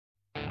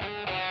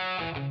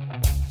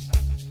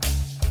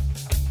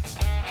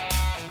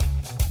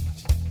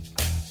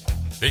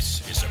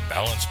This is a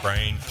Balanced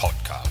Brain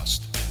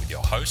podcast with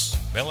your hosts,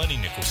 Melanie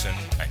Nicholson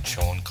and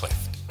Sean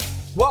Clift.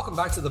 Welcome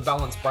back to the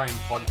Balanced Brain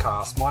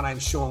podcast. My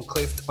name's Sean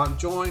Clift. I'm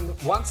joined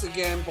once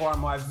again by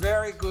my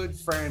very good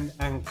friend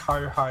and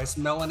co-host,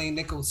 Melanie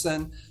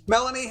Nicholson.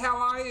 Melanie, how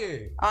are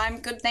you? I'm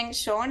good, thanks,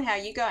 Sean. How are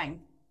you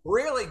going?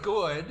 Really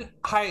good.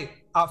 Hey,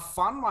 a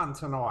fun one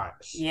tonight.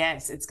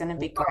 Yes, it's going to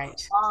be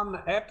great. A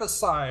fun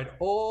episode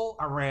all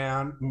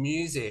around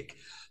music.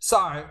 So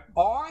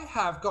I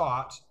have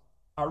got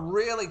a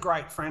really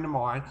great friend of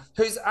mine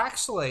who's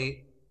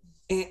actually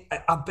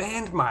a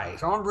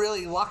bandmate. I'm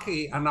really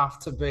lucky enough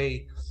to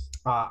be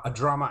a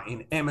drummer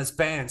in Emma's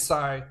band.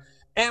 So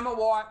Emma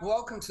White,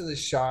 welcome to the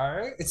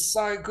show. It's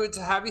so good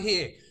to have you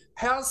here.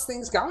 How's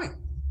things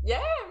going? Yeah,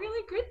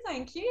 really good.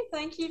 Thank you.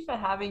 Thank you for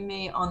having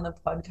me on the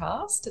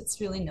podcast. It's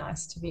really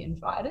nice to be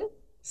invited.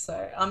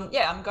 So,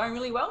 I'm going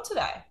really well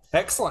today.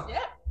 Excellent.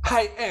 Yeah.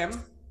 Hey,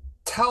 Em,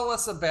 tell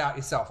us about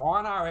yourself.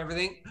 I know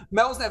everything.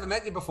 Mel's never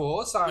met you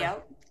before,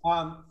 so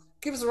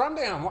give us a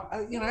rundown.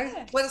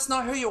 Let us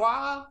know who you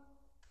are.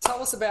 Tell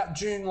us about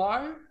June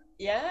Low.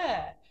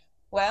 Yeah.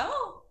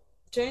 Well,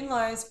 June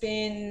Low's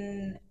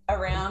been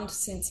around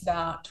since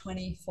about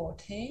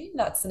 2014.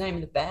 That's the name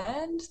of the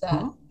band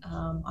that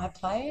I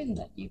play in,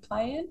 that you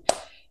play in.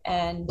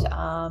 And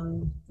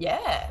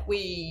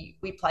we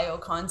play all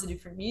kinds of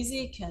different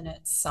music, and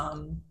it's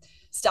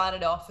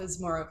started off as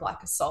more of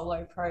like a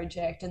solo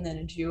project and then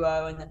a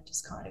duo, and then it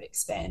just kind of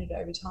expanded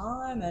over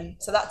time. And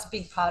so that's a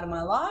big part of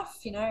my life,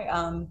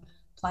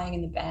 playing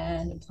in the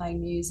band and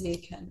playing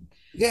music. And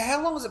yeah,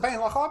 how long has it been?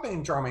 Like, I've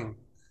been drumming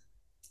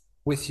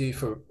with you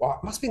for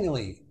it must be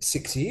nearly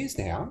 6 years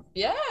now.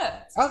 Yeah,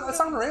 it's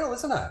unreal,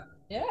 isn't it?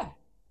 Yeah,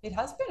 it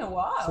has been a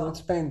while. So it's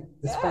been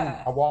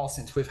a while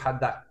since we've had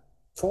that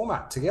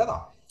format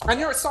together. And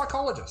you're a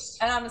psychologist.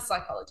 And I'm a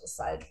psychologist.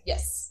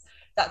 Yes,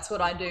 that's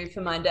what I do for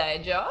my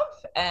day job.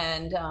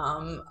 And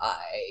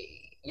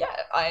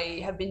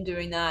I have been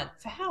doing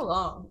that for how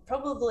long?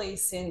 Probably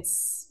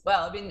since,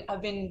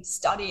 I've been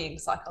studying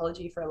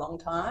psychology for a long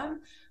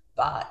time,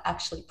 but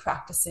actually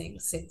practicing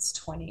since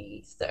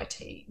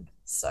 2013.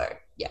 So,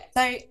 yeah.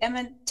 So,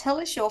 Emma, tell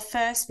us your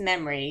first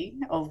memory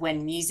of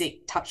when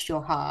music touched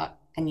your heart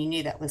and you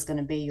knew that was going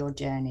to be your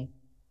journey.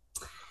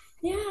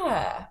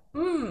 Yeah.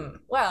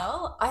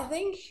 Well, I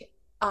think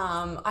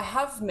I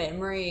have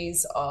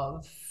memories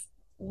of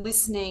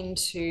listening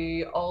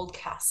to old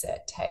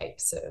cassette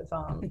tapes of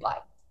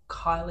like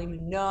Kylie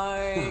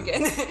Minogue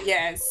and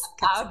yes,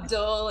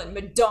 Abdul and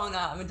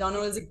Madonna. Madonna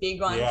was a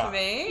big one for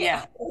me.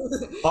 Yeah.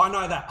 I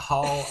know that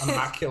whole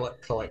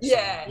Immaculate collection.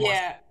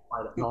 Yeah.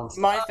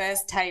 My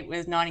first tape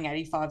was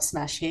 1985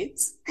 Smash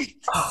Hits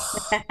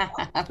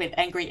with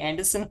Angry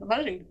Anderson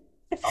on it.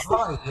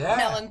 Oh, yeah.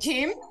 Mel and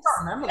Kim.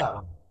 I remember that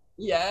one.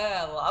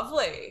 Yeah,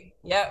 lovely.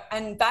 Yeah,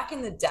 and back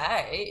in the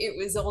day, it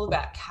was all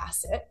about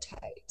cassette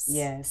tapes.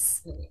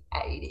 Yes. In the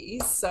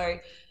 80s. So,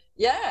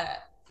 yeah,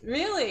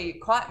 really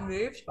quite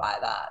moved by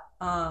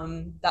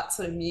that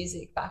sort of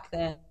music back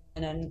then.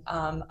 And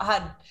I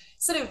had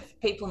sort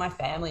of people in my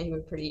family who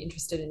were pretty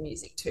interested in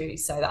music too,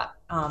 so that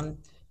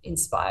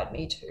inspired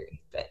me too.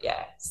 But,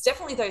 yeah, it's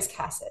definitely those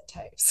cassette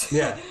tapes.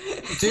 Yeah.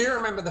 Do you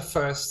remember the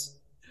first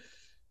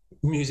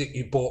music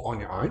you bought on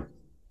your own?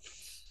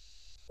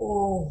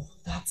 Oh,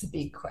 that's a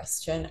big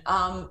question.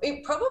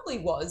 It probably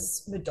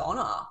was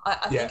Madonna.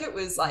 I think it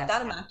was like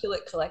that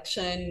Immaculate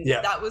collection.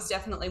 Yeah. That was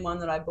definitely one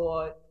that I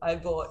bought. I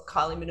bought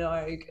Kylie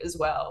Minogue as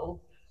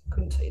well.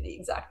 Couldn't tell you the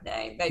exact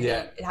name. Maybe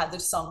it had the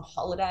song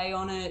Holiday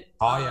on it.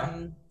 Oh,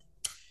 yeah.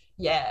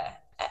 Yeah.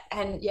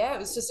 And yeah, it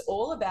was just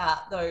all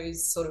about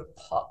those sort of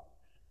pop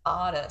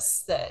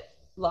artists that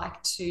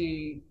like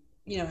to,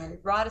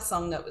 write a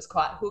song that was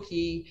quite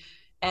hooky.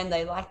 And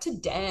they liked to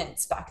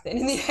dance back then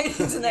in the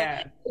 80s. And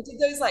they did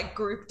those like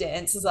group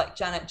dances, like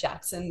Janet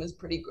Jackson was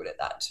pretty good at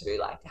that too.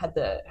 Like had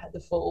the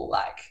full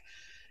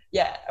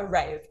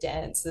array of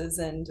dances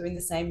and doing the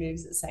same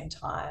moves at the same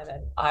time.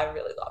 And I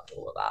really loved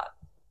all of that.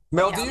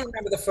 Mel, do you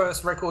remember the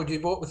first record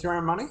you bought with your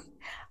own money?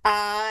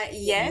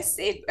 Yes,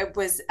 it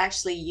was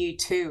actually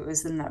U2. It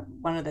was in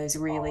one of those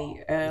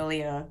really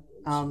earlier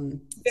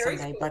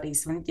Sunday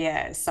Buddies.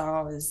 Yeah, so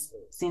I was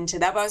into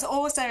that. But I was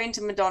also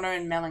into Madonna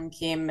and Mel and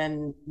Kim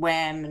and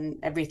Wham and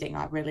everything.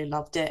 I really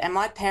loved it. And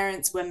my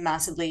parents were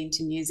massively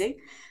into music.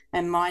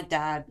 And my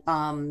dad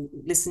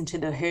listened to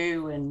The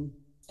Who and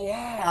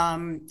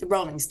the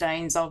Rolling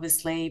Stones,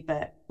 obviously,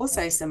 but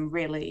also some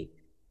really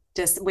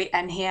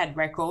and he had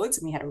records,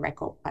 and we had a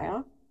record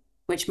player,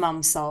 which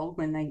Mum sold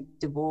when they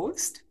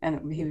divorced,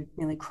 and he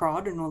really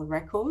cried on all the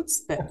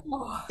records, but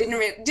didn't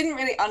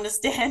really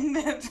understand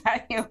the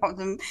value of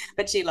them.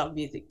 But she loved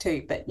music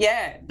too. But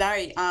yeah,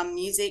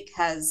 music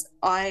I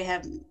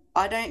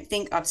don't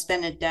think I've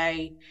spent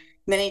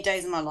many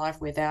days in my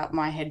life without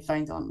my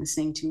headphones on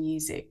listening to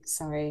music.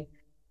 So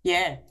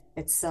yeah,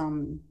 it's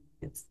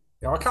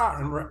I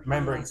can't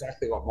remember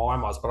exactly what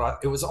mine was, but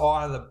it was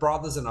either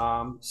Brothers in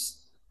Arms.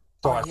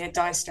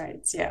 Dire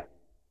Straits, yeah.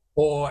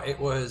 Or it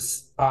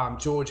was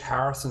George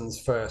Harrison's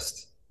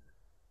first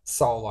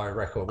solo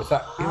record with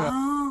that.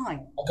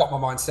 song. I got my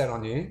mind set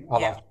on you. I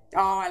love.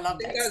 Oh, I love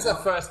I think that that was song.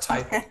 the first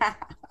tape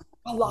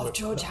I love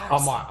George on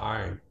Harrison.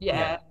 my own.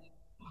 Yeah.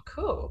 Oh,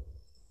 cool.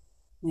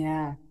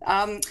 Yeah.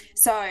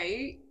 So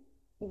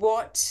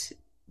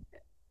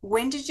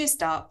when did you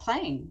start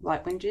playing?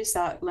 Like, when did you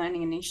start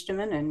learning an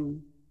instrument?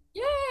 And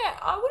Yeah,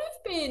 I would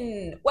have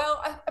been,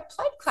 well, I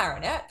played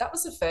clarinet. That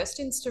was the first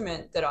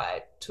instrument that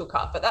I took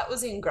up, but that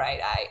was in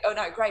grade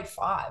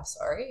 5,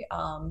 sorry.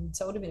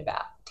 So it would have been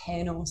about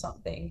 10 or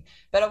something.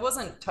 But I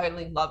wasn't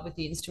totally in love with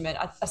the instrument.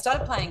 I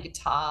started playing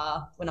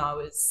guitar when I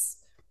was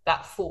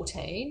about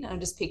 14. I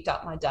just picked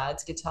up my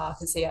dad's guitar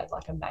because he had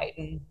like a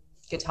Maiden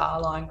guitar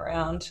lying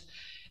around.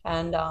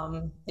 And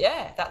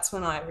yeah, that's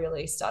when I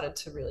really started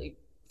to really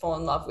fall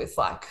in love with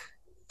like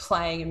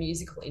playing a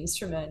musical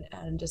instrument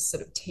and just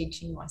sort of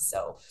teaching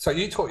myself. So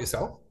you taught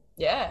yourself?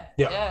 Yeah,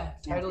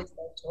 totally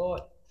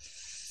self-taught.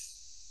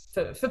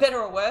 For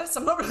better or worse,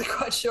 I'm not really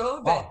quite sure.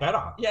 But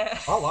better. Yeah.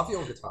 I love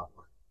your guitar.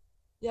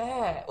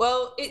 Yeah.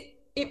 Well,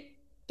 it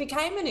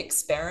became an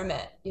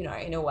experiment, you know,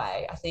 in a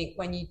way. I think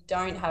when you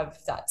don't have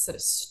that sort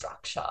of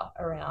structure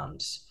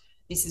around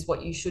this is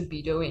what you should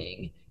be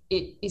doing,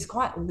 it is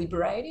quite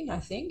liberating, I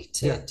think,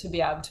 to be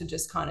able to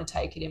just kind of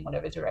take it in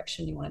whatever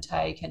direction you want to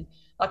take. And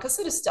like I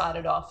sort of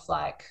started off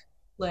like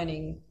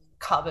learning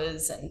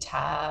covers and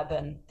tab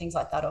and things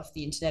like that off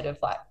the internet of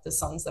like the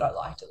songs that I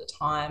liked at the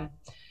time.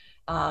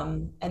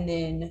 And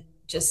then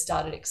just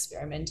started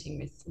experimenting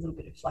with a little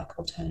bit of like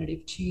alternative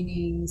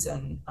tunings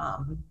and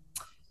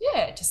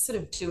just sort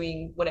of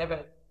doing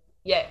whatever,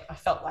 I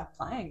felt like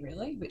playing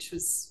really, which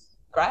was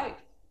great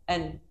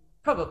and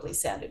probably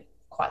sounded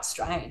quite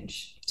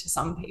strange to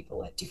some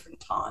people at different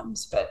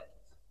times, but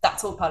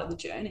that's all part of the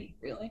journey,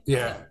 really.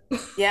 Yeah.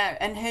 Yeah.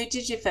 And who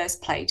did you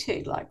first play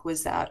to? Like,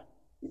 was that,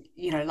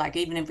 you know, like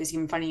even if it was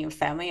in front of your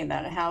family and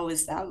that, how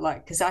was that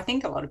like? Because I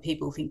think a lot of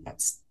people think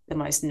that's the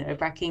most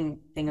nerve-wracking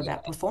thing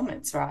about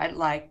performance, right?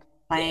 Like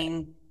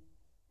playing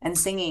and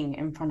singing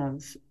in front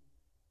of.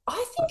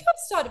 I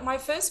think my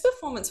first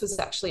performance was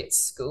actually at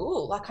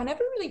school. Like I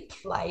never really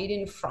played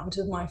in front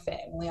of my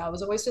family. I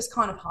was always just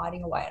kind of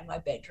hiding away in my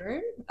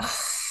bedroom,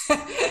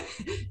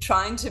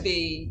 trying to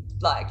be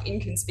like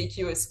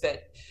inconspicuous,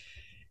 but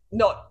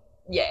not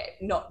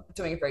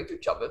doing a very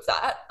good job of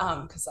that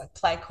because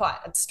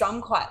I'd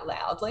strum quite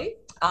loudly.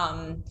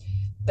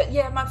 But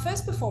yeah, my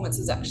first performance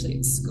was actually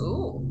at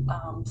school,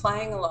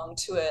 playing along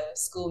to a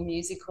school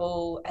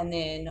musical, and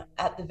then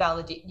at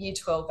the Year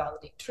 12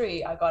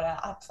 valedictory,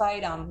 I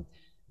played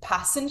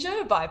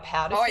Passenger by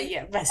Powderfield. Oh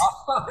yeah,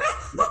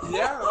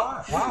 yeah,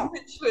 right. Wow.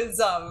 Which was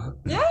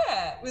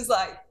it was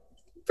like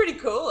pretty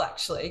cool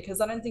actually,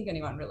 because I don't think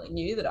anyone really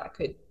knew that I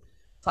could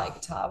play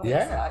guitar. But I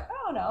was like,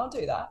 oh no, I'll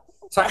do that.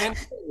 So, and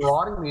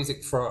writing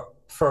music for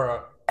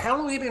how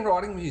long have you been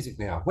writing music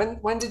now?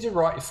 When did you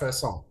write your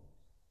first song?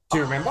 Do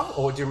you remember,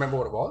 or do you remember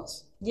what it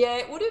was? Yeah,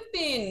 it would have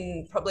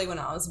been probably when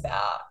I was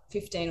about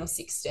 15 or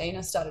 16.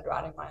 I started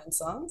writing my own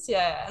songs.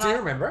 Yeah. Do you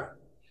remember it?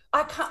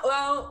 I can't.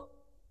 Well,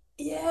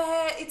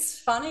 yeah, it's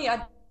funny.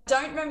 I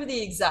don't remember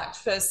the exact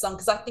first song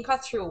because I think I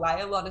threw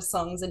away a lot of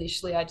songs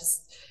initially. I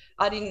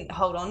didn't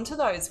hold on to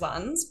those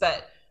ones,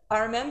 but I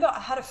remember I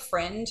had a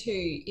friend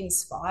who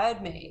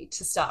inspired me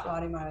to start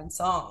writing my own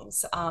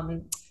songs.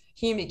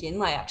 Hugh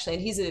McGinley, actually,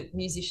 and he's a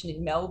musician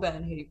in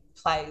Melbourne who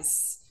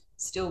plays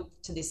still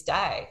to this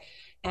day.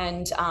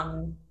 And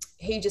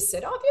he just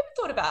said, oh, have you ever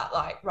thought about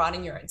like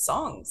writing your own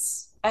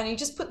songs? And he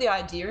just put the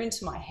idea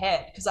into my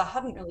head because I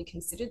hadn't really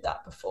considered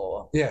that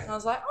before. Yeah. And I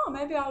was like, oh,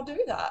 maybe I'll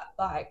do that.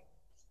 Like,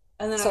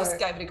 and then I just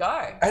gave it a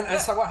go. And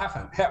so what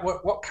happened?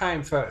 What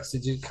came first?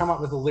 Did you come up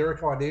with a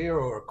lyric idea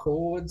or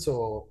chords,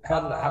 or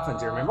how did it happen?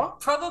 Do you remember?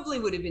 Probably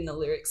would have been the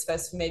lyrics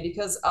first for me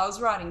because I was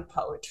writing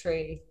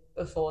poetry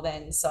before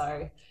then.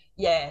 So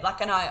yeah, like,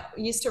 and I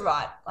used to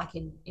write like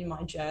in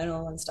my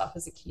journal and stuff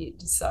as a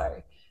kid.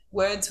 So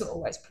words were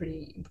always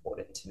pretty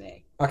important to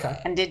me.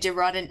 Okay. And did you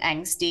write an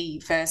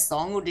angsty first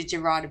song, or did you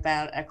write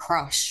about a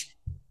crush?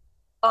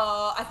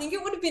 I think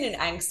it would have been an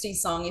angsty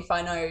song if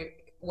I know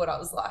what I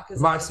was like.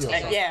 Most of your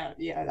Yeah,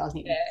 I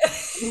think.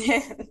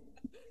 Yeah.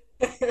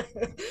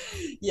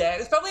 Yeah, it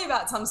was probably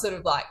about some sort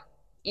of like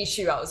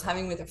issue I was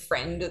having with a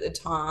friend at the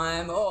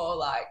time, or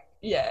like,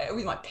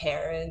 with my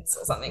parents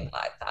or something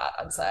like that,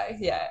 I'd say.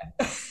 Yeah.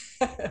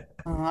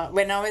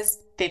 When I was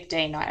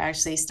 15, I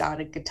actually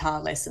started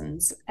guitar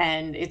lessons,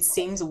 and it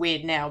seems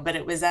weird now, but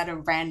it was at a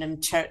random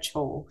church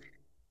hall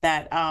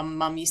that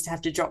Mum used to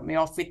have to drop me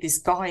off with this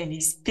guy in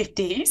his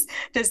 50s,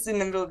 just in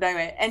the middle of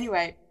nowhere.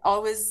 Anyway, I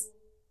was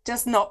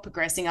just not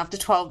progressing. After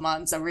 12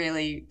 months, I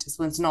really just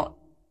was not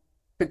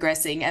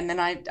progressing. And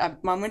then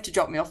Mum went to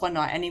drop me off one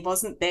night and he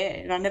wasn't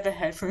there, and I never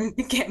heard from him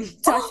again.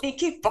 So I think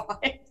he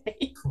fired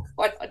me.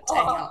 Why not take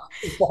up?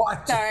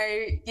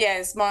 So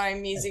yes, my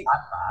music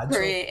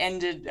career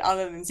ended.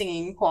 Other than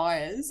singing in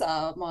choirs,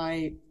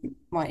 my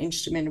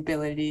instrument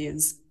ability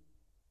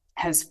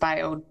has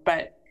failed.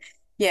 But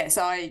yes,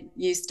 I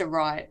used to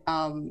write.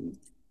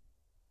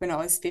 When I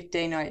was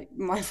 15,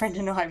 my friend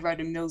and I wrote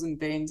a Mills and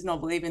Boons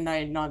novel, even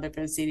though neither of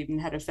us had even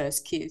had a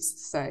first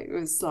kiss. So it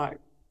was like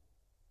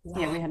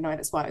Yeah, we had no,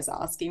 that's why I was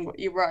asking what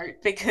you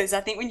wrote, because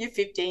I think when you're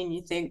 15,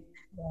 you think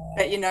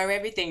that you know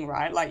everything,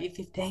 right? Like you're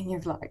 15,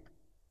 you're like,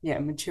 yeah,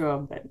 mature,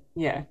 but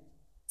yeah,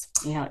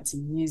 it's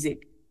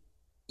music.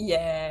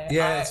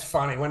 Yeah, it's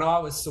funny. When I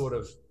was sort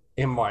of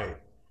in my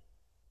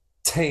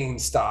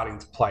teens starting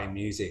to play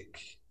music,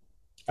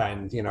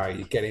 and you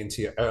get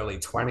into your early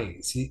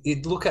 20s,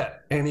 you'd look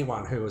at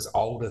anyone who was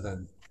older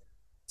than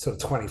sort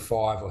of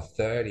 25 or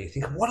 30, you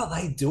think, what are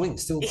they doing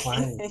still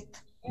playing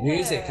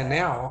music? And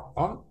now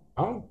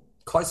I'm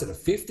closer to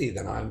 50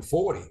 than I am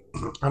 40,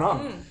 and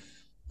I'm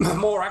a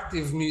more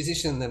active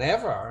musician than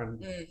ever.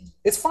 And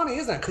it's funny,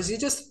 isn't it? Because you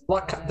just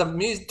like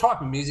the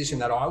type of musician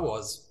that I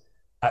was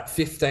at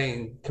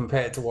 15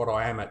 compared to what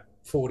I am at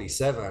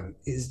 47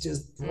 is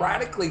just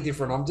radically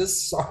different. I'm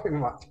just so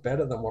much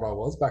better than what I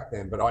was back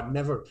then. But I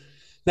never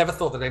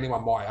thought that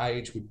anyone my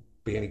age would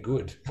be any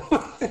good.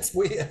 It's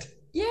weird.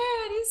 Yeah,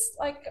 it is.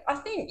 Like, I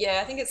think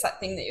it's that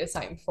thing that you were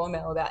saying before,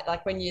 Mel, about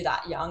like when you're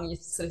that young, you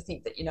sort of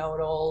think that you know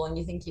it all and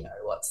you think you know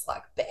what's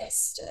like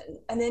best.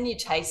 And then your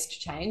taste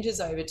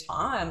changes over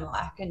time,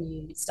 like, and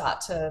you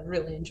start to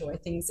really enjoy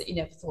things that you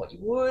never thought you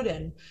would.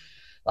 And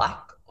like,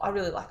 I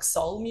really like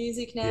soul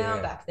music now.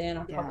 Yeah. Back then,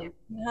 I probably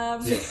wouldn't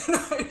have.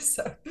 Yeah.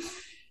 So,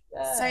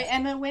 So,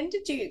 Emma, when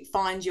did you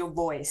find your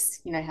voice?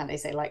 You know how they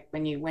say, like,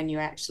 when you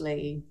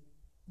actually,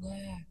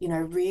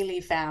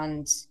 really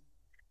found.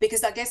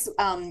 Because I guess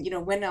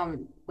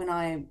when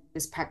I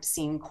was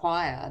practicing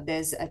choir,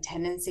 there's a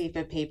tendency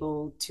for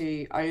people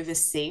to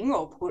oversing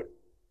or put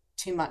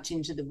too much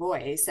into the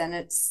voice, and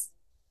it's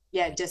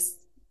just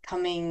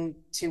coming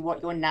to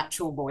what your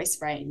natural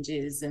voice range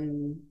is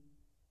and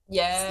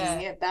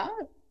singing at that.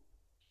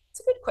 It's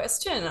a good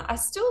question.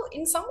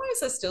 In some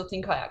ways, I still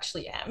think I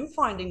actually am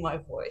finding my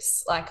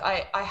voice. Like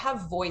I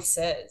have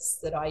voices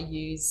that I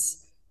use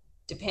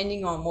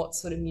depending on what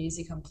sort of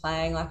music I'm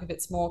playing. Like if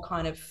it's more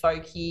kind of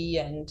folky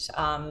and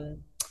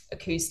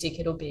acoustic,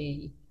 it'll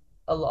be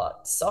a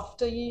lot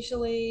softer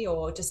usually,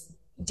 or just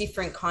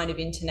different kind of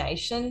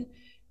intonation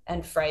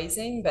and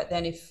phrasing. But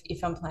then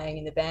if I'm playing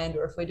in the band,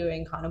 or if we're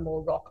doing kind of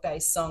more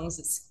rock-based songs,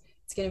 it's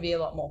going to be a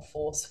lot more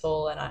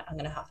forceful, and I'm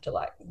going to have to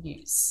like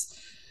use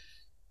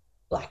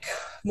like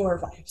more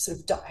of my sort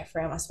of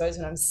diaphragm, I suppose,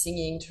 when I'm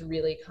singing, to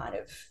really kind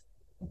of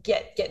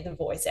get the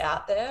voice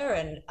out there.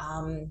 And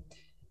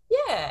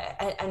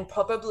and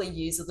probably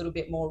use a little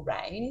bit more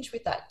range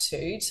with that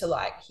too, to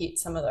like hit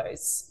some of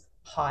those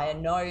higher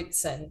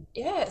notes. And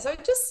so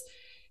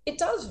it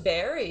does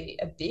vary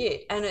a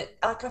bit, and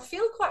I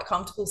feel quite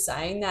comfortable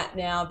saying that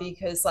now,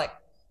 because I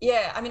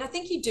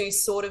think you do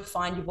sort of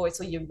find your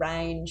voice or your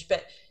range,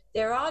 but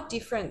there are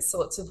different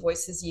sorts of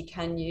voices you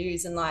can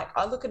use. And like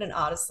I look at an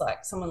artist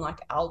like someone like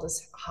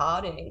Aldous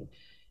Harding,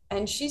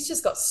 and she's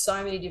just got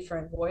so many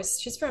different voices.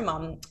 She's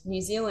from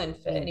New Zealand,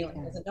 for anyone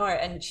who doesn't know,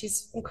 and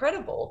she's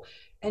incredible.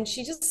 And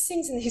she just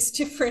sings in these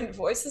different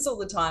voices all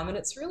the time. And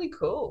it's really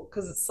cool,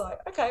 because it's like,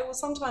 okay, well,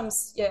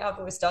 sometimes, our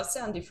voice does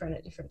sound different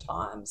at different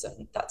times,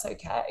 and that's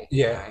okay.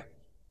 Yeah.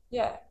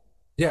 Yeah.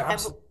 Yeah,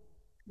 absolutely.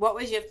 What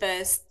was your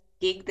first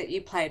gig that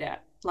you played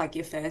at? Like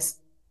your first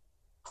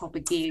proper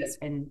gig,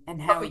 and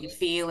how were you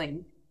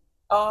feeling?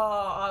 Oh,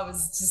 I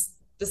was just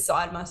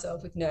beside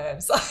myself with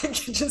nerves. Like,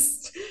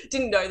 just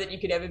didn't know that you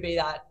could ever be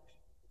that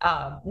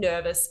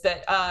nervous.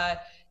 But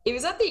it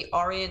was at the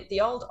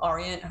old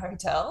Orient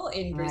Hotel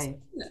in Brisbane,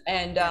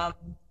 and I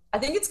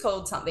think it's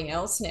called something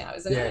else now,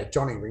 isn't it? Yeah,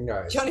 Johnny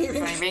Ringo's. Johnny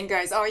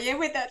Ringo's. Oh yeah,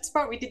 that's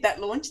right. We did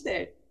that launch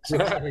there.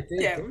 Yeah, we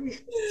did. Yeah.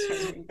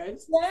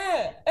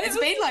 It's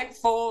been like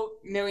 4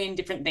 million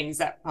different things,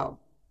 that pub.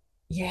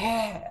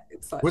 Yeah.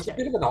 It's like, was a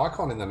bit of an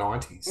icon in the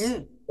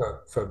 90s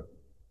for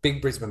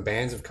big Brisbane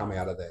bands have come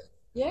out of there.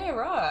 Yeah,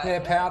 right. Yeah,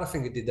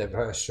 Powderfinger did their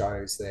first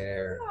shows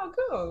there. Oh,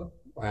 cool.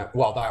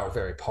 Well, they were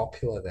very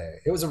popular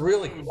there. It was a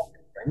really good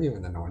venue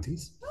in the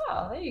 90s.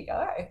 Oh, there you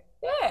go.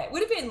 Yeah, it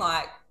would have been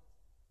like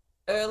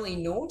early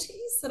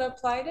noughties that I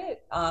played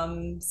it.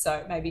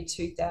 So maybe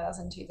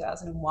 2000,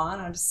 2001.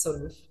 I just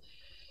sort of,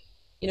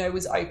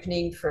 was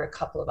opening for a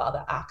couple of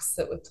other acts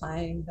that were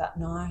playing that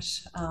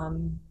night.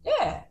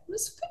 It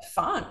was good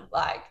fun.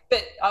 But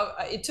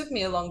it took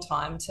me a long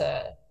time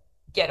to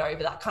get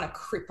over that kind of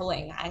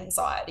crippling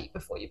anxiety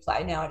before you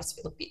play. Now I just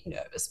feel a bit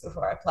nervous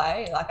before I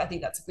play. I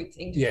think that's a good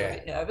thing to feel a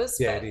bit nervous.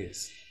 Yeah, it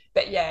is.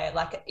 But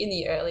in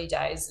the early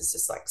days, it's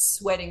just like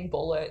sweating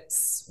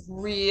bullets,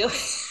 really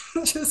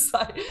just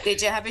like.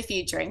 Did you have a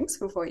few drinks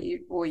before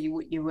you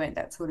weren't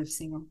that sort of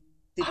singer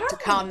to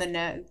calm the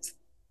nerves?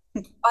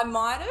 I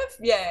might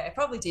have,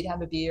 probably did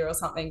have a beer or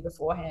something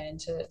beforehand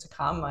to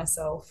calm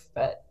myself.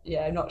 But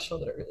I'm not sure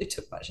that it really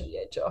took much of the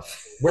edge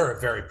off. We're a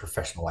very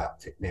professional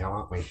outfit now,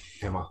 aren't we,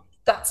 Emma?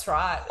 That's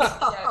right.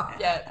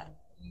 Yeah.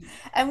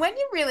 And when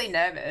you're really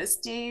nervous,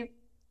 do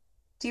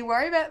you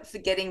worry about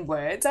forgetting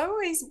words? I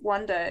always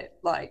wonder,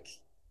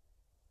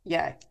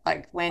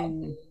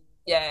 when.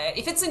 Yeah,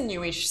 if it's a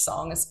newish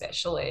song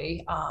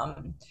especially,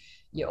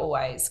 you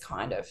always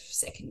kind of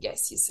second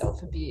guess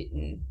yourself a bit.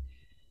 And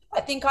I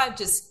think I've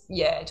just,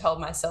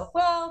 told myself,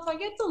 well, if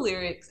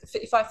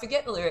I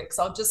forget the lyrics,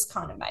 I'll just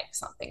kind of make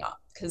something up,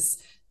 because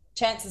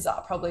chances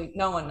are probably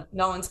no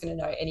one's going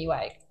to know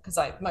anyway, because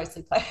I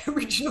mostly play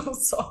original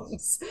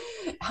songs.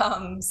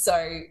 So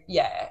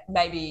yeah,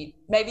 maybe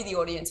the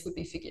audience would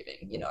be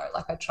forgiving, you know,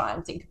 like I try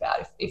and think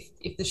about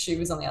if the shoe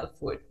was on the other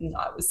foot and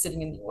I was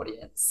sitting in the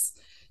audience,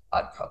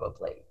 I'd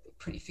probably be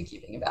pretty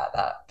forgiving about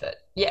that. But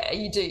yeah,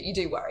 you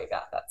do worry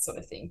about that sort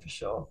of thing for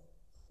sure.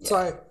 Yeah.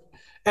 So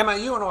Emma,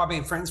 you and I have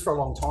been friends for a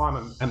long time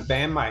and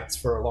bandmates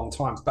for a long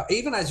time, but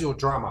even as your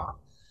drummer,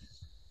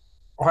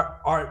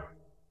 I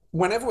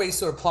whenever we're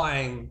sort of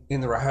playing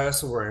in the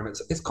rehearsal room,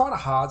 it's kind of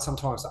hard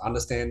sometimes to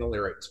understand the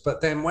lyrics.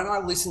 But then when I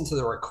listen to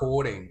the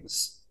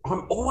recordings,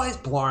 I'm always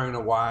blown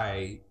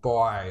away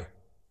by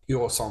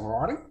your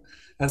songwriting.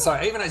 And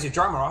so even as your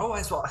drummer,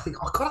 I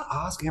think I've got to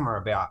ask Emma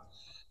about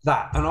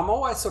that. And I'm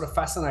always sort of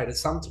fascinated.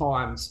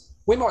 Sometimes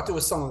we might do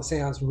a song that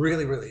sounds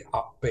really, really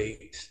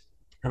upbeat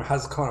and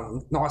has kind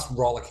of nice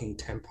rollicking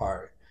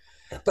tempo.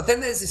 But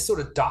then there's this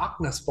sort of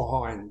darkness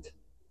behind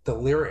the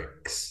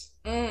lyrics.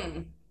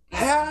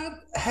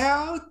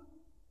 How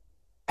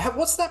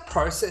what's that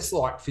process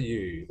like for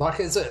you? Like,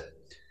 is it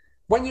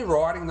when you're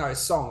writing those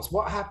songs,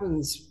 what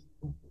happens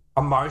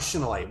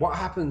emotionally? What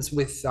happens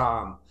with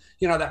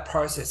that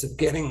process of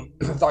getting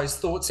those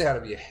thoughts out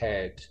of your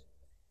head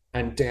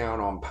and down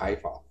on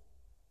paper?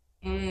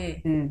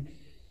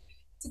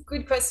 It's a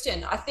good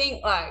question. I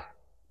think like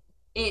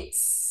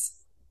it's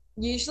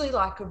usually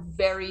like a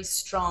very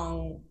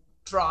strong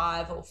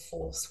drive or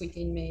force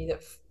within me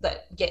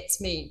that gets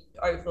me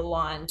over the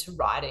line to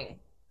writing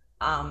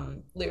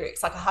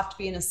lyrics. Like I have to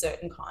be in a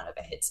certain kind of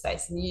a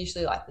headspace, and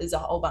usually like there's a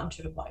whole bunch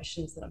of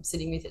emotions that I'm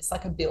sitting with. It's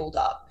like a build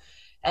up,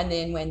 and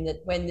then when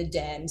the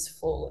dam's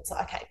full, it's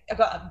like, okay,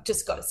 I've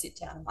just got to sit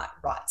down and like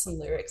write some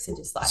lyrics and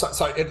just like.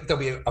 So there'll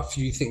be a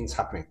few things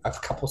happening, a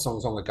couple of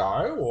songs on the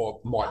go,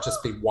 or might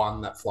just be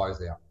one that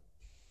flows out.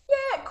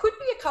 Yeah, it could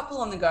be a couple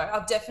on the go.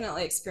 I've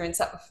definitely experienced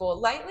that before.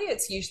 Lately,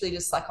 it's usually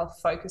just like I'll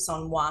focus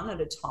on one at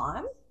a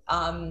time.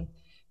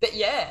 But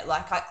yeah,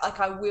 like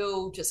I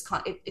will just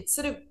it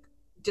sort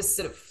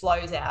of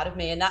flows out of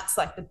me, and that's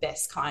like the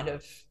best kind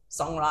of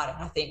songwriting,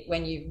 I think,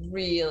 when you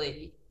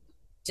really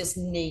just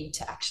need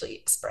to actually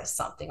express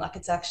something. Like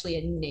it's actually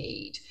a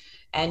need,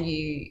 and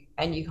you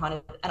kind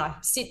of, and I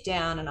sit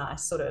down and I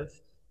sort of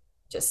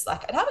just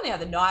like, it happened the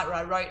other night where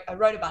I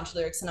wrote a bunch of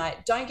lyrics, and I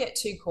don't get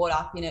too caught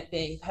up in it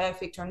being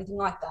perfect or anything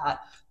like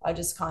that. I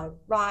just kind of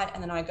write,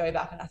 and then I go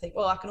back and I think,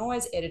 well, I can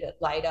always edit it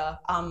later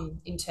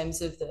in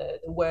terms of the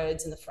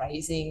words and the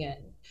phrasing, and,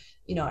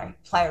 you know,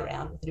 play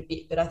around with it a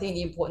bit. But I think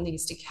the important thing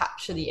is to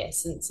capture the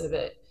essence of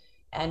it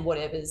and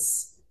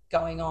whatever's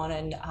going on.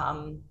 And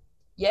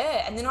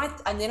and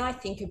then I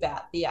think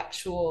about the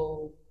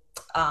actual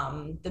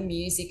the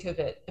music of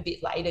it a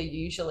bit later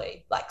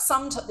usually. Like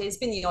there's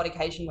been the odd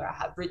occasion where I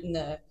have written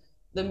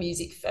the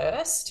music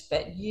first,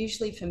 but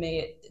usually for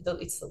me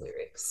it's the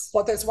lyrics.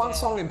 Well, there's one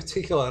song in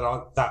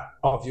particular that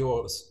of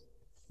yours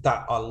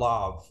that I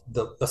love,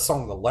 the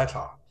song The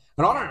Letter.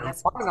 And I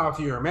don't know if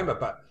you remember,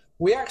 but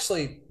we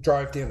actually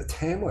drove down to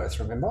Tamworth,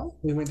 remember?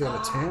 We went down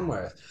to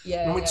Tamworth.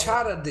 Yeah. And we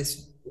chatted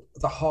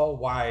the whole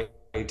way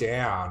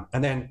down.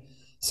 And then,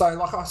 so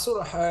like I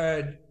sort of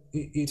heard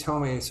you tell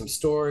me some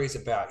stories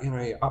about, you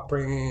know, your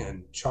upbringing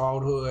and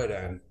childhood.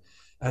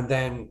 And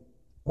then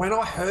when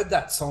I heard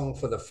that song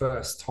for the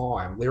first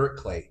time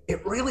lyrically,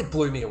 it really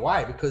blew me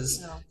away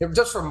because it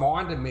just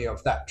reminded me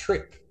of that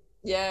trip.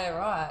 Yeah,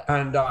 right.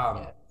 And,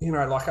 you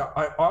know, like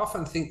I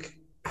often think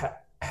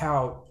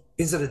how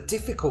is it a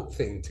difficult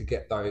thing to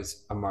get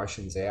those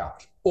emotions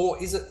out,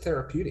 or is it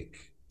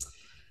therapeutic?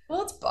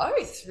 Well, it's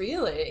both,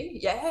 really.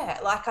 Yeah.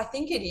 Like, I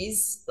think it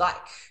is, like,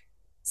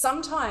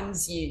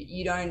 sometimes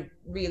you don't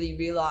really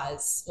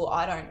realize, or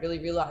I don't really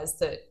realize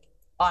that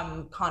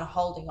I'm kind of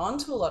holding on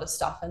to a lot of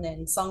stuff, and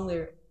then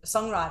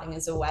songwriting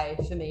is a way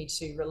for me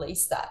to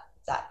release that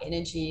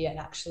energy and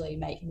actually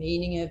make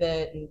meaning of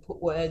it and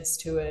put words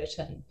to it.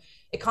 And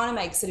it kind of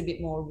makes it a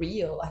bit more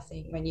real, I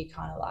think, when you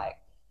kind of like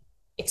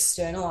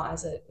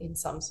externalize it in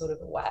some sort of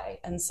a way.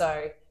 And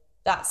so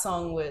that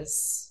song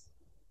was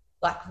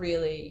like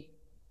really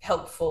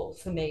helpful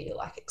for me to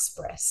like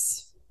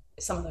express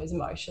some of those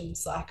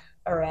emotions, like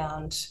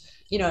around,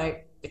 you know,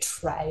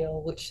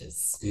 betrayal, which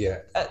is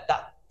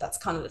that's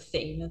kind of the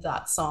theme of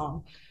that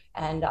song.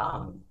 And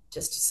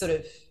just sort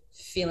of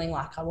feeling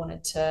like I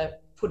wanted to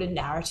put a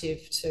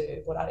narrative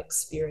to what I'd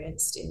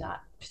experienced in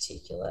that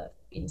particular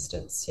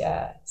instance.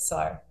 Yeah.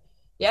 So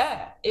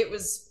yeah,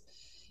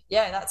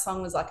 that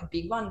song was like a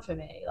big one for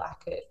me.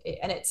 Like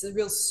and it's a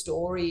real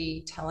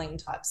storytelling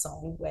type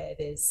song where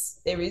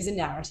there is a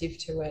narrative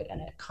to it,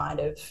 and it kind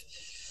of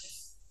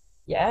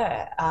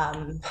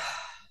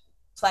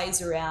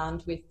plays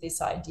around with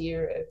this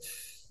idea of,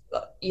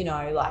 you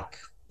know, like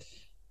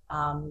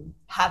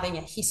having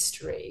a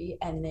history,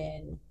 and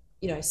then,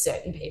 you know,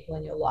 certain people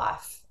in your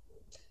life,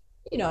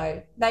 you know,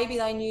 maybe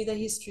they knew the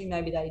history,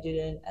 maybe they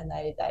didn't, and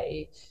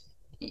they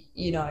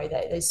you know,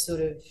 they sort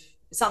of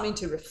something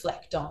to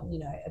reflect on, you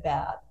know,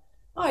 about,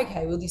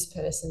 okay, well, this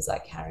person's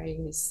like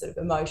carrying this sort of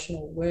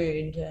emotional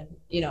wound, and,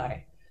 you know,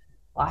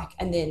 like,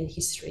 and then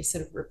history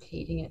sort of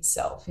repeating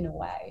itself in a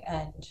way,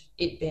 and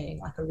it being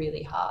like a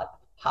really hard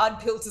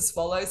pill to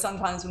swallow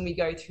sometimes when we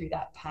go through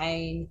that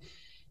pain.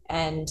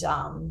 And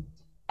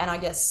I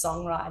guess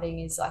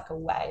songwriting is like a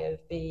way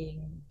of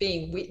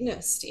being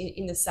witnessed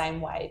in the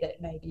same way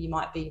that maybe you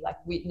might be like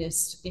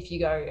witnessed if you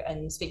go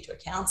and speak to a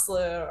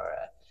counselor or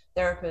a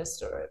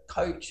therapist or a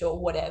coach or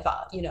whatever,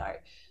 you know,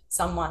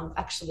 someone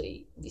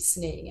actually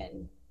listening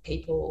and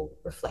people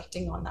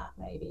reflecting on that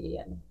maybe.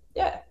 And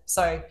yeah,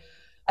 so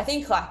I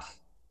think like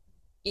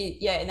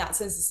in that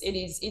sense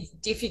it's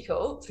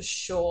difficult for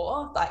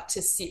sure, like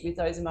to sit with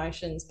those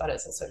emotions, but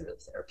it's also really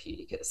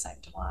therapeutic at the same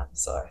time.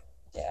 So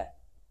yeah.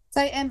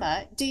 So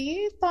Emma, do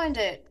you find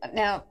it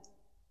now,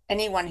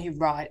 anyone who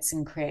writes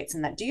and creates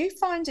and that, do you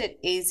find it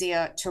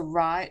easier to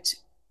write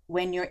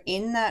when you're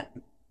in that,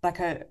 like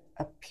a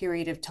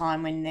period of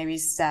time when there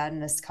is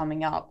sadness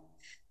coming up?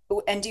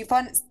 And do you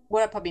find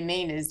what I probably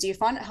mean is, do you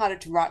find it harder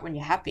to write when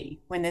you're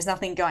happy, when there's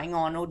nothing going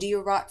on, or do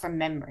you write from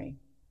memory?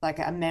 Like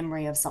a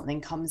memory of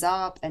something comes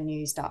up and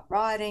you start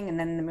writing and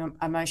then the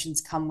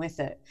emotions come with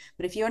it.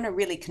 But if you're in a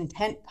really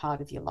content part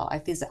of your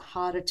life, is it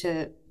harder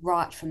to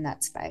write from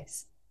that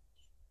space?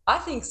 I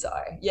think so,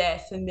 yeah,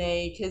 for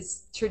me,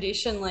 because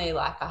traditionally,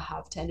 like, I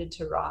have tended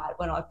to write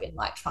when I've been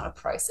like trying to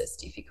process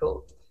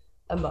difficult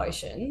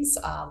emotions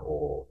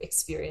or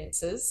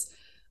experiences.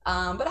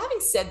 But having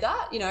said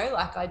that, you know,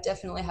 like I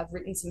definitely have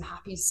written some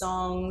happy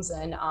songs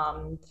and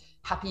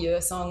happier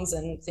songs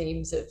and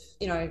themes of,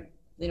 you know,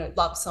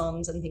 love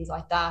songs and things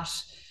like that.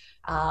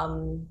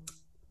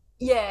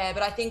 Yeah,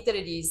 but I think that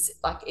it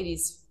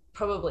is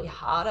probably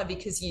harder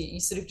because you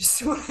sort of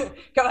just want to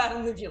go out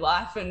and live your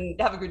life and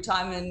have a good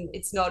time, and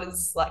it's not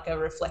as like a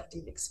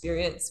reflective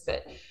experience.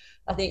 But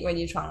I think when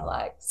you're trying to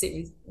like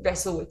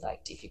wrestle with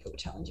like difficult,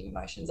 challenging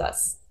emotions,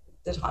 that's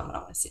the time when I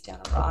want to sit down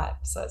and write.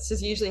 So it's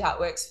just usually how it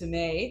works for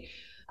me.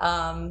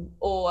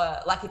 Or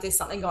like if there's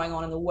something going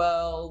on in the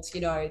world,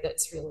 you know,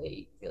 that's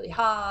really, really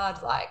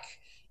hard, like,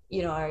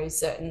 you know,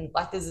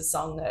 like there's a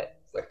song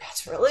that we're about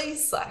to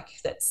release, like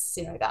that's,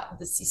 you know, about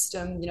the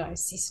system, you know,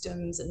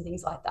 systems and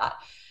things like that.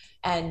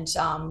 And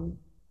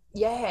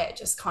yeah,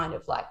 just kind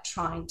of like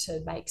trying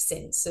to make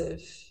sense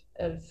of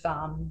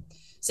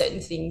certain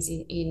things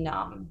in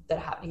that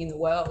are happening in the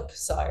world.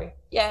 So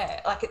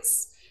yeah, like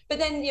but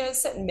then, you know,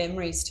 certain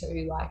memories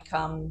too, like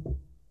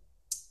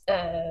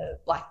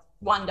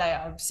one day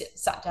I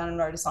sat down and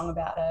wrote a song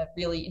about a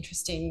really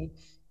interesting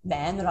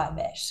man that I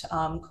met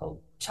called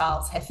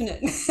Charles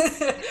Heffernan.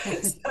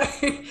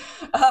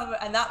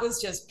 And that was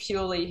just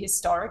purely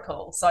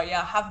historical. So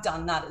yeah, I have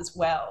done that as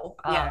well.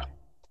 Yeah.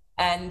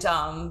 And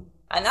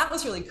that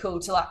was really cool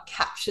to like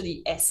capture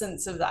the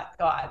essence of that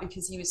guy,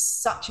 because he was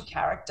such a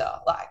character.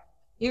 Like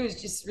he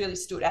was just really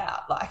stood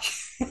out. Like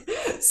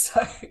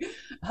so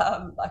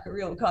like a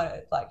real kind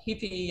of like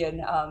hippie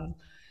and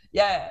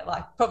yeah,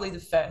 like probably the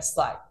first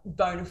like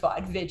bona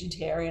fide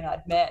vegetarian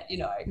I'd met, you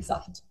know, because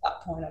up to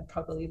that point I'd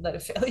probably led a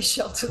fairly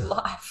sheltered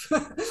life.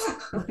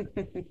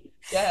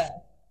 Yeah.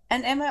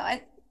 And Emma,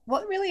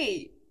 what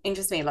really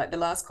interests me, like the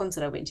last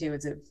concert I went to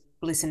was a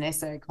Bliss and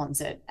Esso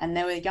concert, and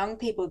there were young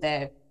people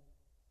there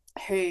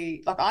who,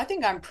 like, I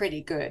think I'm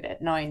pretty good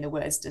at knowing the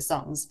words to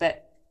songs,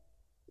 but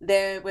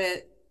there were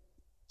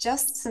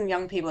just some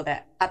young people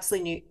that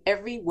absolutely knew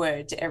every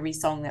word to every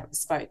song that was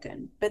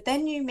spoken. But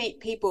then you meet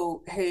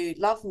people who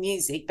love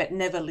music but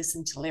never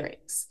listen to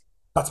lyrics.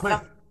 That's me.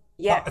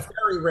 Yeah. I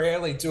very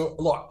rarely do it.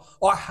 Like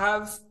I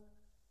have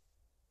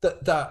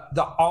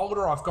the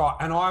older I've got,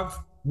 and I've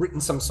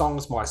written some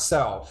songs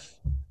myself,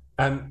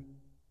 and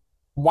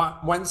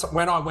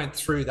when I went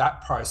through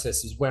that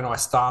process is when I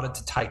started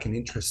to take an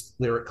interest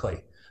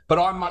lyrically. But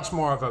I'm much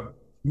more of a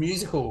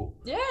musical.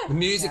 Yeah. The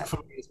music for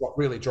me is what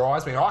really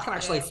drives me. I can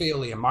actually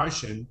feel the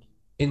emotion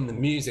in the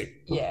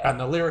music, and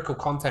the lyrical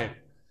content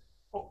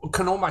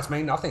can almost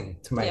mean nothing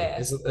to me.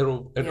 Yeah.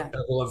 It'll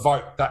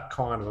evoke that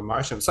kind of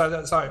emotion.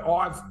 So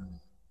I've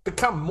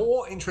become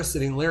more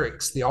interested in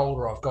lyrics the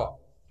older I've got.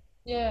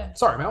 Yeah.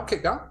 Sorry, Mel,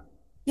 keep going.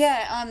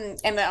 Yeah,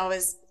 Emma, I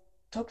was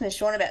talking to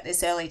Sean about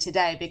this early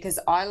today because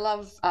I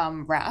love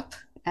rap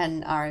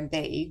and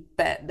R&B,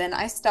 but then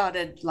I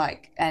started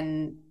like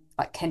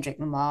Kendrick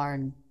Lamar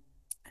and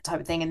that type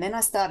of thing, and then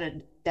I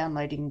started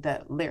downloading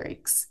the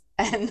lyrics,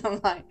 and I'm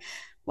like,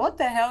 what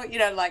the hell, you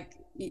know, like,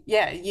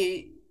 yeah,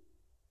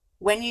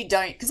 when you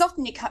don't, because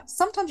often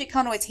sometimes you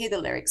can't always hear the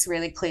lyrics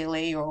really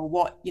clearly, or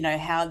what, you know,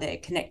 how they're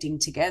connecting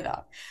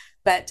together.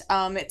 But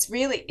it's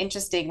really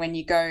interesting when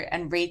you go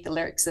and read the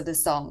lyrics of the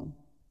song,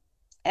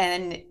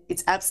 and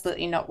it's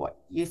absolutely not what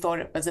you thought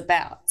it was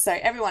about. So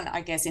everyone,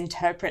 I guess,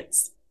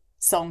 interprets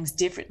songs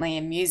differently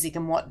in music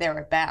and what they're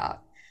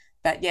about.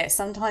 But yeah,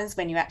 sometimes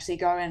when you actually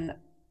go and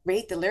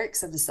read the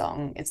lyrics of the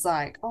song, it's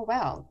like, oh,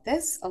 wow,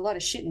 there's a lot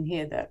of shit in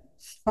here that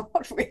I'm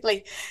not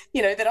really,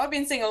 you know, that I've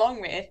been singing along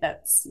with.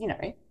 That's, you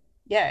know,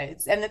 yeah,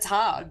 it's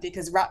hard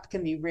because rap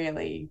can be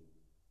really,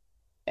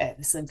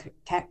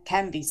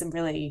 can be some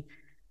really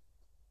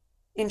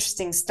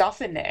interesting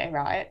stuff in there,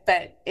 right?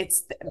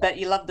 But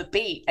you love the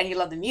beat and you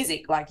love the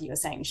music, like you were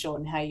saying,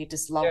 Sean, how you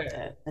just love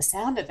the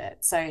sound of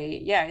it. So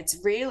yeah, it's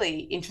really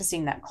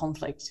interesting, that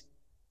conflict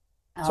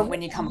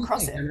when you come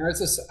across it. And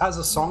as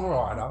a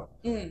songwriter,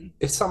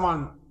 if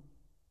someone,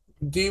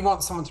 do you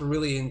want someone to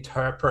really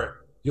interpret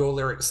your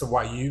lyrics the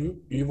way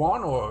you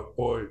want,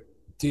 or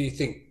do you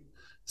think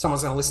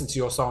someone's going to listen to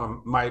your song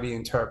and maybe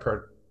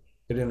interpret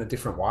it in a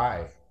different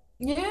way?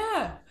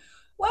 Yeah.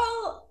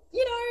 Well,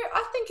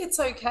 I think it's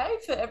okay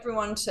for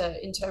everyone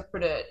to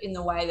interpret it in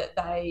the way that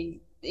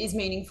is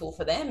meaningful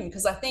for them,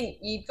 because I think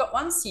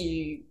once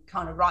you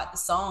kind of write the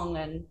song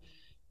and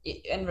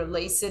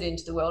release it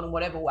into the world in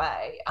whatever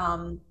way,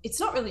 it's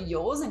not really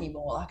yours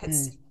anymore. Like,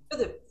 it's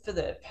for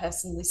the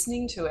person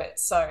listening to it.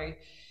 So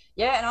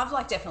yeah, and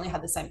I've definitely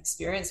had the same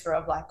experience where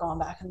I've gone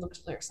back and looked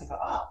at lyrics and go,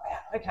 oh wow,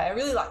 okay, I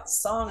really like the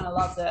song and I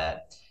love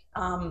the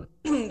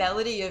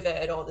melody of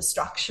it or the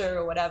structure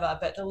or whatever,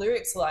 but the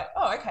lyrics are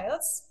oh, okay,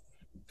 that's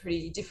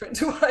pretty different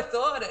to what I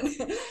thought.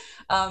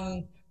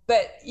 And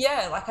but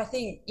yeah, I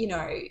think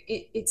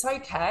it's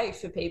okay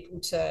for people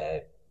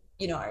to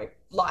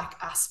like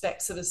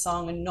aspects of a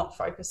song and not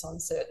focus on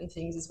certain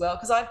things as well,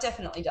 because I've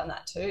definitely done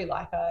that too.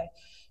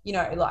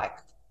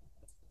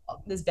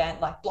 There's band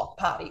like Block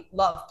Party,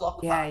 love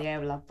Block Party. Yeah,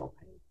 we love Block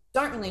Party.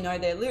 Don't really know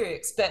their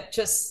lyrics, but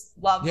just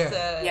love Yes.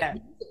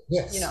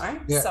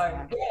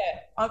 So yeah,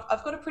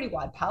 I've got a pretty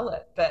wide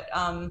palette, but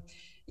I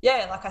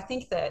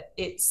think that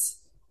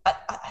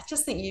I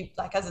just think you,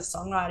 as a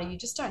songwriter, you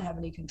just don't have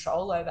any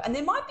control over, and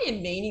there might be a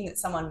meaning that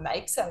someone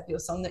makes out of your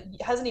song that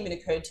hasn't even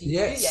occurred to you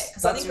yet.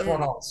 Because I think what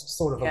I was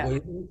sort of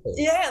alluding to.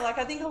 Yeah,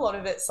 I think a lot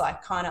of it's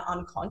kind of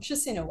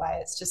unconscious in a way.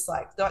 It's just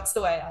that's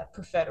the way I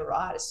prefer to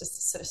write. It's just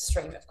a sort of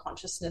stream of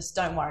consciousness.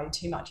 Don't worry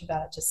too much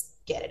about it.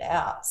 Just get it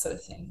out, sort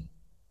of thing.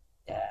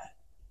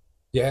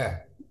 Yeah.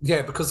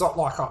 Yeah, because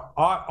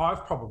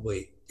I've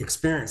probably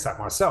experienced that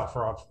myself,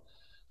 where I've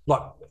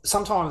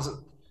sometimes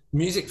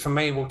music for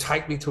me will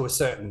take me to a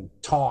certain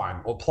time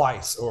or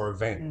place or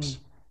event.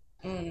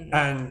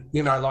 And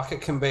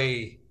it can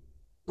be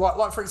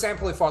for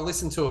example, if I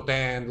listen to a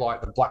band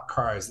like the Black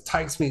Crowes, it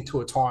takes me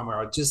to a time where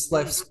I just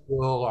left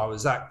school, I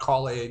was at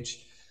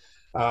college,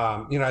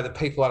 the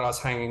people that I was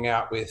hanging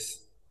out with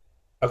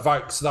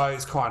evokes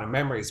those kind of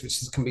memories, which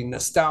can be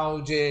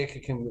nostalgic.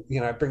 It can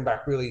bring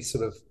back really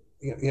sort of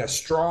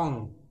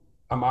strong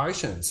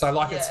emotions. So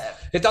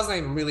it doesn't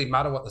even really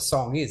matter what the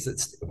song is.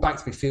 It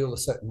makes me feel a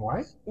certain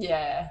way.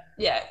 Yeah,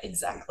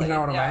 exactly. You know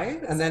what I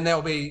mean? And then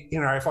there'll be,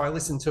 if I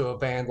listen to a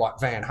band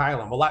like Van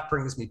Halen, well, that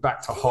brings me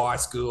back to high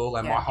school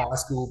and my high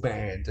school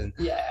band, and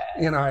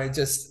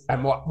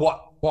and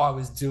what I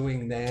was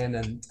doing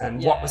then,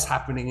 and what was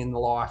happening in the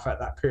life at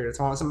that period of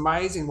time. It's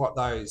amazing what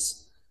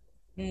those,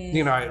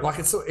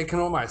 it can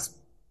almost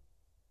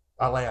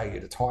allow you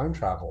to time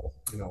travel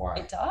in a way.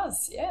 It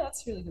does. Yeah,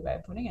 that's a really good way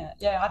of putting it.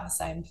 Yeah, I have the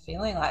same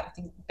feeling. I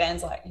think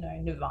bands like,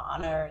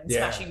 Nirvana and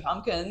Smashing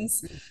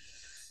Pumpkins,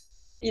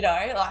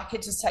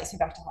 it just takes me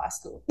back to high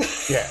school.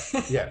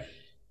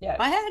 Yeah.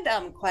 I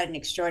had quite an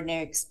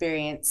extraordinary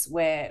experience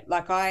where,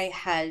 I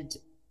had,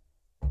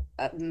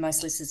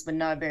 most listeners would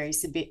know, a very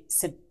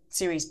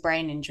serious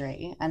brain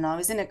injury, and I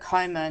was in a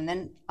coma, and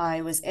then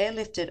I was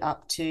airlifted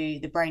up to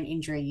the brain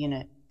injury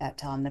unit at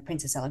the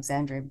Princess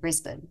Alexandra in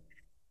Brisbane.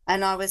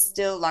 And I was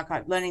still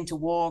learning to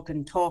walk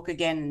and talk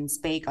again and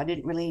speak. I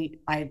didn't really,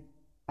 I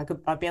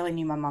barely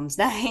knew my mum's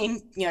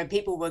name.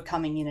 People were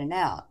coming in and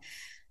out.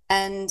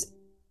 And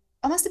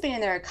I must have been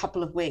in there a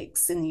couple of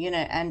weeks in the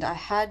unit, and I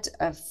had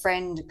a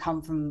friend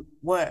come from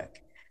work,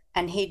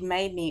 and he'd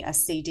made me a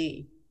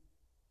CD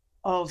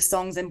of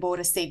songs and bought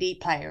a CD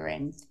player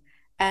in.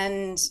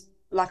 And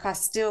I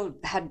still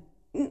had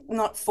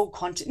not full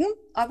conscious,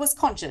 I was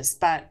conscious,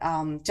 but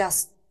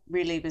just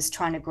really was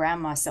trying to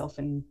ground myself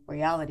in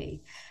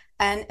reality.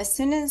 And as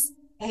soon as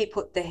he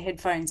put the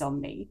headphones on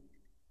me,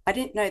 I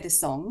didn't know the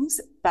songs,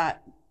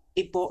 but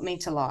it brought me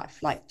to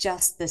life,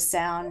 just the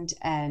sound.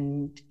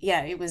 And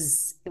it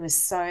was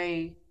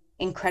so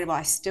incredible.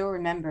 I still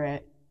remember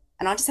it.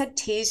 And I just had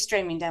tears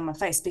streaming down my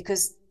face,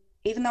 because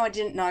even though I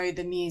didn't know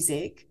the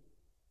music,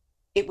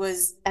 it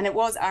was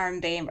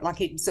R&B, and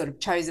he'd sort of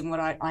chosen what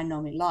I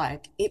normally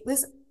like.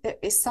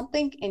 It's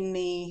something in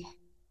me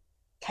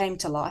came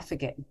to life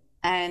again.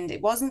 And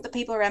it wasn't the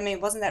people around me.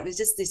 It wasn't that. It was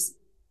just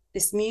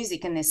this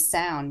music and this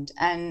sound.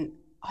 And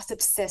I was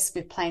obsessed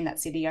with playing that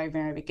CD over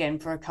and over again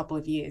for a couple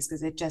of years,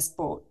 because it just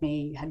brought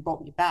me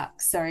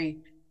back. So,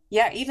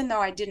 even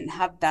though I didn't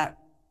have that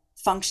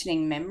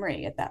functioning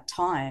memory at that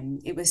time,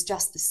 it was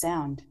just the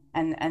sound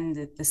and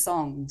the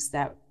songs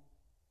that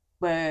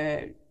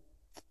were,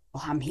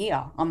 well, I'm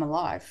here, I'm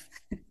alive.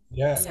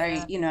 Yeah. So,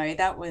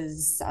 that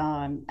was,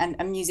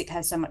 and music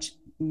has so much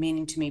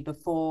meaning to me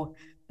before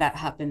that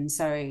happened.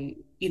 So,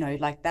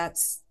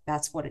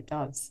 that's what it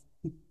does.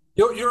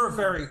 You're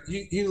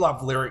you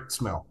love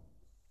lyrics, Mel.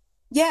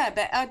 Yeah,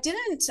 but I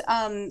didn't,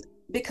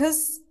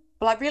 because,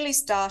 I really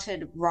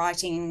started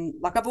writing,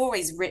 I've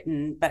always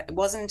written, but it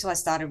wasn't until I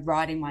started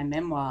writing my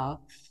memoir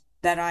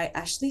that I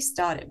actually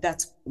started.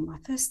 That's when I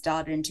first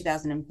started in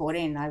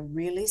 2014. I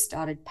really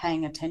started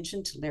paying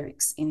attention to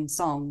lyrics in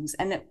songs,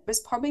 and it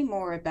was probably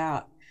more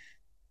about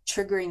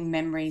triggering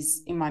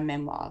memories in my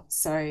memoir.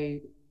 So,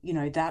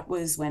 that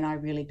was when I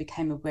really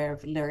became aware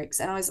of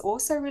lyrics. And I was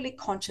also really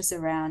conscious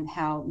around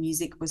how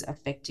music was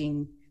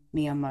affecting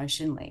me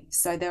emotionally.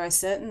 So there are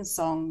certain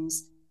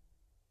songs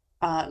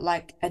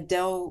like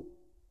Adele,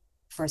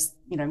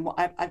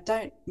 I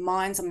don't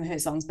mind some of her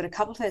songs, but a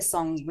couple of her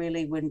songs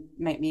really would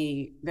make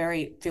me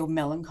feel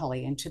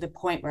melancholy, and to the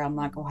point where I'm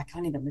like, oh, I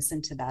can't even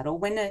listen to that. Or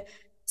when a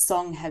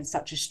song had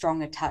such a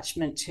strong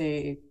attachment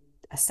to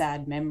a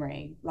sad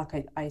memory, like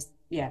I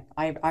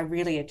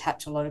really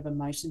attach a lot of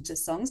emotion to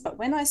songs. But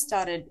when I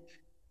started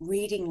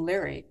reading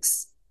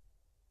lyrics,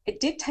 it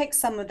did take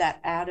some of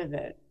that out of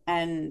it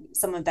and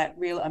some of that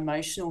real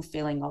emotional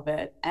feeling of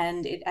it.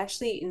 And it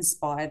actually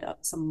inspired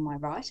some of my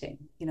writing,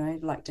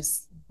 like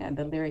just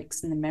the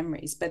lyrics and the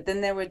memories. But then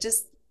there were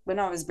just, when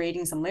I was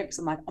reading some lyrics,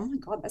 I'm like, oh my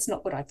God, that's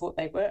not what I thought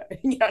they were.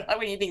 Like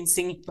when you've been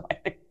singing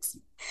lyrics,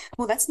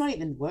 well, that's not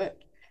even the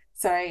word.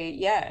 So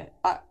yeah,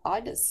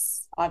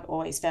 I've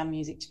always found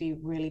music to be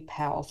really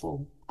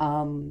powerful.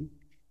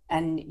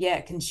 And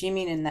yeah,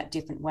 consuming in that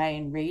different way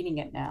and reading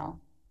it now.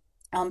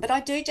 But I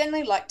do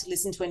generally like to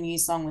listen to a new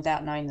song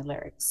without knowing the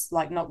lyrics,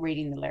 like not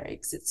reading the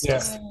lyrics. It's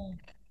just,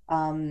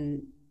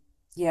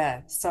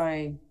 yeah.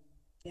 So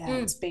yeah,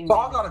 it's been. So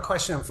I've got a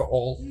question for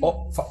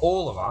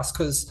all of us,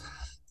 because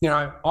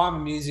I'm a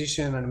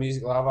musician and a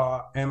music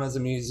lover. Emma's a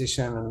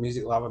musician and a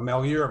music lover.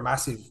 Mel, you're a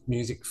massive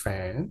music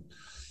fan.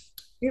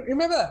 You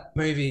remember that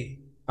movie,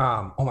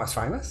 Almost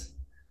Famous?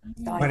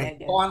 When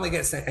he finally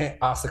gets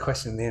to ask the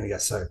question in the end, he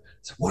goes, so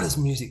what does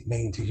music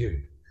mean to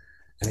you?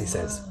 And he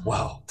says,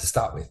 well, to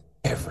start with,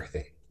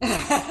 everything.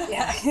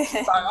 Yeah.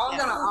 So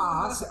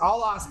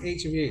I'll ask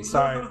each of you.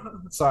 So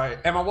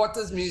Emma, what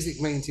does music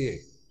mean to you?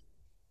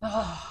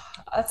 Oh,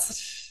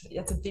 that's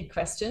a big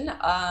question.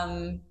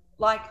 I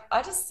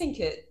just think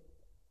it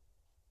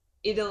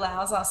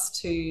allows us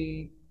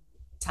to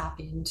tap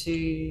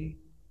into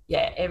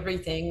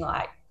everything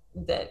like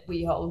that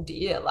we hold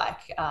dear,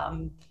 like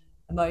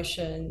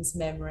emotions,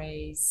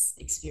 memories,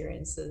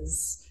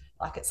 experiences.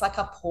 Like it's like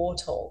a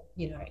portal,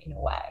 in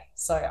a way.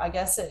 So I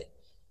guess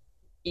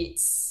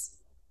it's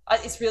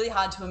really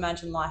hard to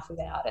imagine life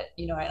without it,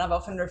 and I've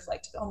often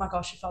reflected, oh my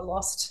gosh, if I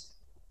lost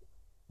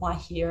my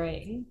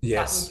hearing,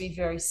 that would be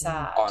very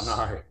sad. I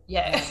know.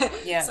 Yeah.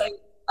 Yeah. So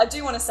I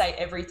do want to say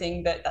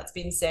everything that's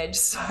been said.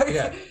 So,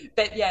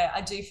 but yeah,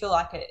 I do feel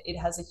like it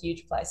has a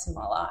huge place in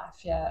my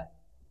life. Yeah.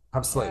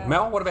 Absolutely.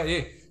 Mel, what about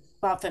you?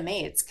 Well, for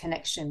me, it's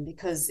connection,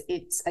 because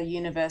it's a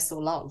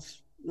universal love.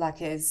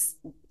 Like it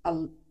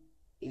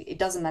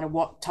doesn't matter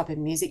what type of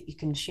music you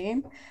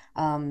consume.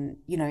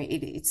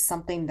 It's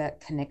something that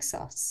connects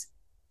us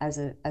as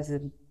a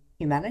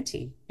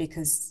humanity,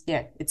 because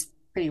it's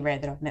pretty rare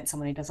that I've met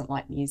someone who doesn't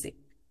like music.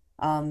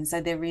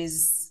 So there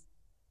is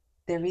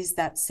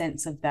that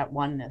sense of that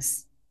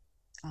oneness,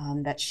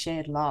 that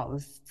shared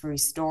love through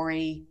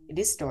story. It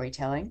is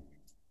storytelling,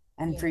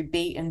 and through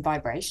beat and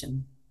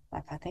vibration.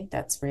 Like I think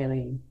that's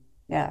really,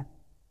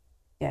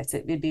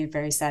 it'd be a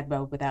very sad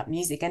world without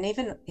music. And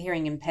even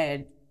hearing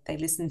impaired, they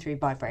listen through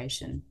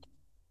vibration.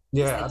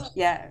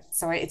 Yeah.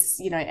 So it's,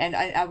 and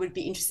I would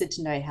be interested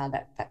to know how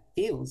that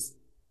feels,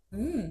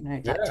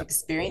 to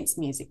experience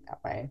music that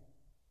way.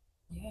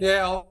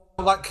 Yeah.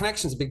 Like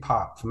connection's a big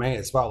part for me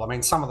as well. I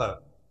mean, some of the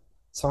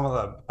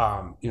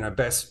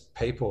best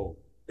people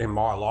in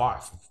my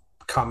life have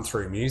come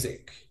through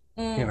music,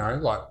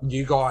 like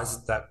you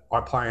guys that I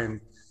play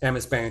in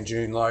Emma's band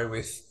June Low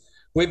with,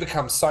 we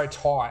become so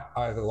tight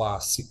over the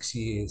last 6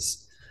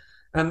 years.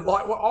 And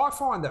like what I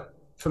find that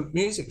for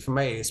music, for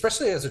me,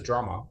 especially as a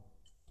drummer,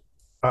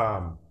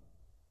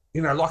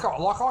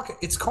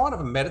 it's kind of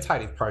a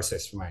meditative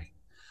process for me.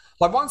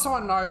 Like once I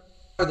know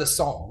the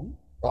song,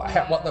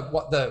 like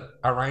what the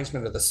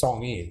arrangement of the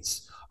song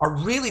is, I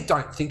really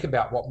don't think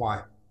about what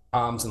my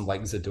arms and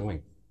legs are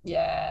doing.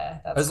 Yeah.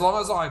 As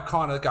long as I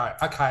kind of go,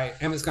 okay,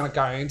 Emma's going to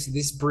go into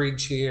this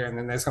bridge here, and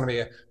then there's going to be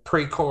a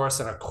pre-chorus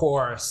and a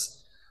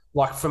chorus.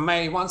 Like for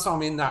me, once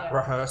I'm in that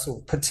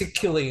rehearsal,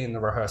 particularly in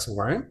the rehearsal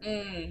room,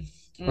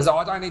 because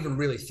I don't even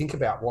really think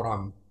about what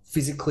I'm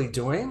physically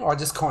doing. I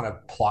just kind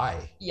of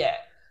play. Yeah.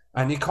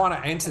 And you kind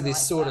of enter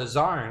this sort of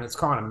zone. It's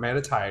kind of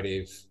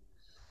meditative,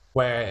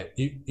 where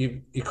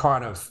you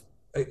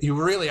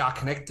really are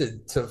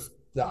connected to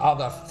the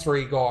other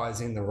three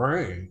guys in the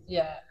room.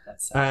 Yeah.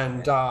 That's so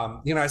and,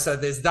 so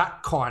there's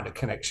that kind of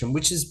connection,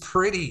 which is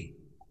pretty,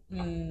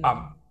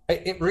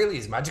 it really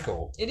is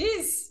magical. It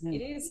is.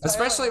 It is.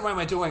 Especially when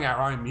we're doing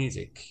our own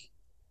music.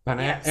 And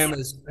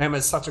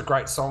Emma's such a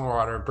great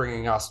songwriter,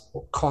 bringing us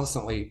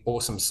constantly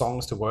awesome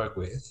songs to work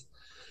with.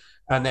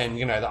 And then,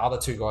 the other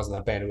two guys in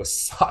that band who are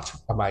such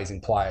amazing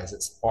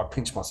players. I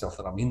pinch myself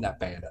that I'm in that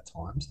band at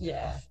times.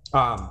 Yeah.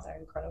 They're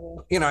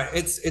incredible.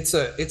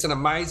 It's an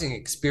amazing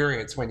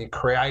experience when you're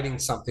creating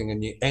something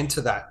and you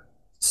enter that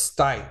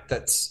state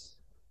that's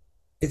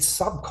it's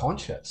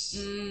subconscious.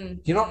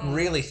 You're not Mm.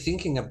 really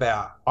thinking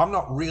about, I'm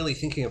not really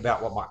thinking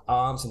about what my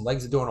arms and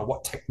legs are doing or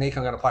what technique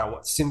I'm going to play or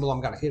what cymbal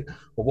I'm going to hit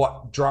or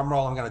what drum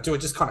roll I'm going to do.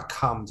 It just kind of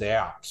comes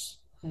out.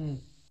 And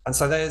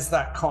so there's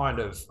that kind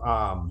of,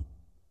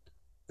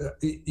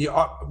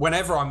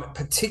 whenever I'm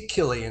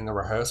particularly in the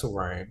rehearsal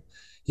room,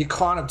 you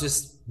kind of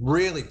just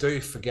really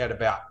do forget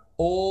about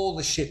all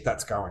the shit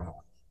that's going on.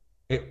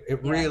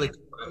 It really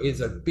is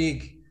a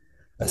big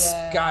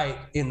escape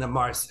in the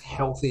most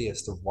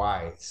healthiest of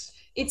ways.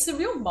 It's a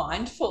real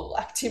mindful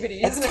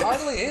activity, It isn't it?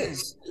 totally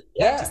is.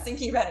 Yeah, just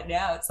thinking about it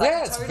now, it's like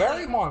it's totally,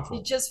 very mindful.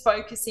 you're just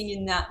focusing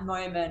in that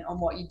moment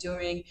on what you're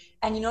doing,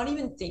 and you're not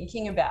even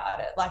thinking about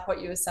it. Like what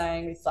you were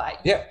saying with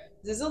like,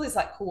 there's all this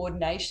like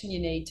coordination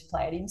you need to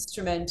play an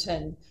instrument,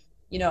 and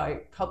you know,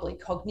 probably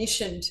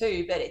cognition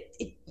too. But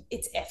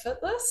it's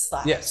effortless.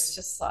 Like it's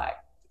just like,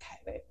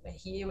 okay, we're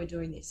here, we're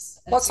doing this.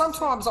 And Well,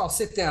 sometimes I'll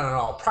sit down and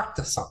I'll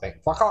practice something.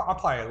 Like I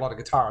play a lot of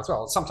guitar as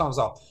well. Sometimes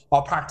I'll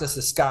practice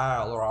a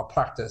scale, or I'll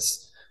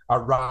practice a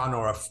run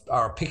or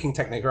a picking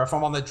technique. Or if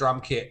I'm on the drum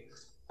kit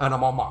and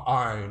I'm on my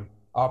own,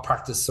 I'll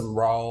practice some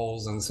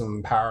rolls and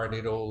some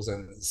paradiddles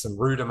and some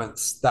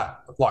rudiments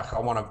that like I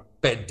want to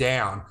bed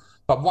down.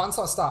 But once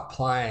I start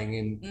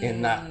playing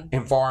in that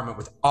environment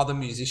with other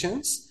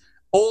musicians,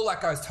 all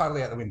that goes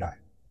totally out the window.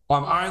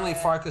 I'm only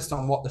focused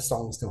on what the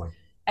song's doing.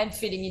 And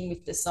fitting in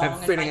with the song. And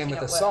fitting in with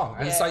the song.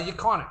 And so you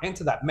kind of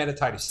enter that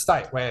meditative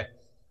state where,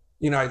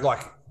 you know,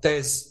 like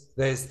there's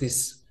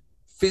this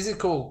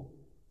physical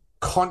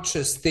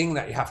conscious thing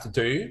that you have to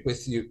do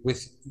with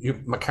your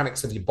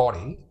mechanics of your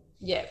body.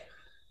 Yeah.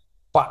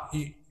 But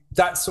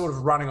that's sort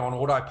of running on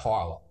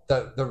autopilot.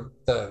 The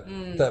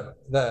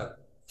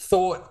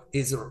thought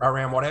is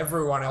around what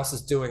everyone else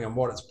is doing and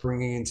what it's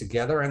bringing in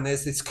together. And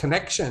there's this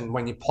connection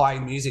when you play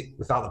music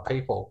with other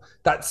people.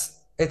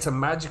 It's a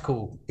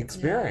magical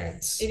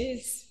experience. It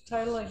is,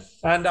 totally.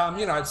 And,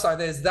 you know, so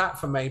there's that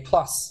for me.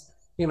 Plus,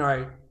 you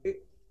know,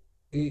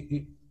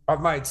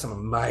 I've made some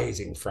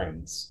amazing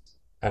friends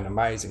and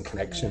amazing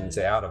connections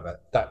out of it.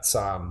 That's,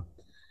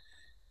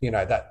 you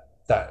know,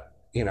 that,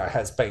 you know,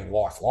 has been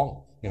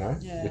lifelong, you know,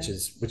 which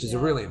is a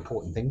really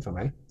important thing for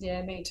me.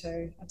 Yeah, me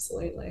too.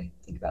 Absolutely.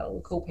 Think about all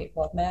the cool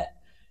people I've met.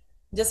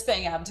 Just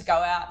being able to go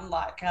out and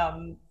like,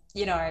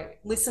 you know,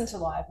 listen to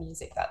live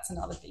music. That's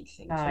another big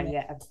thing for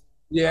me.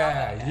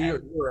 Yeah,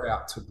 you're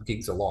out to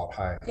gigs a lot,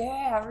 hey?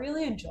 Yeah, I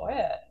really enjoy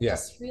it. Yeah.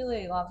 Just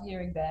really love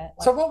hearing band.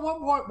 So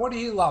what do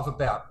you love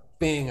about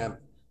being a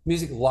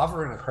music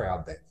lover in a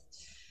crowd then?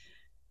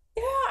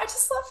 Yeah, I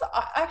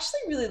actually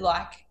really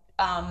like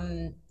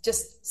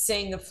just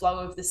seeing the flow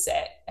of the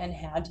set and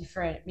how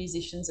different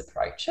musicians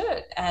approach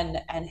it and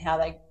how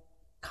they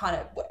kind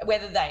of,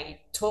 whether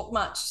they talk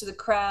much to the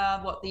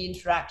crowd, what the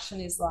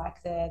interaction is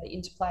like there, the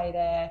interplay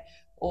there,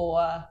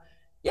 or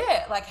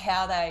like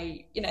how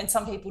they, you know, and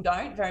some people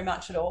don't very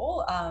much at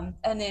all,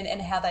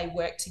 and how they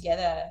work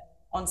together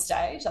on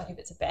stage, like if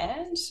it's a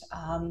band.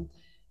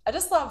 I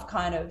just love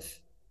kind of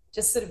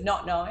just sort of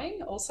not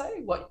knowing also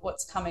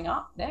what's coming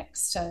up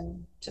next,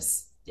 and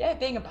just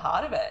being a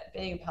part of it,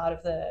 being a part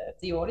of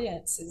the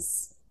audience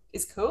is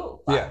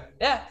cool.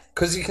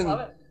 Because you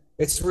can.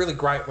 It's really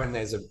great when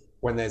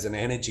there's an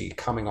energy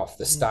coming off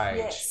the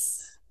stage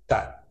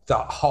that the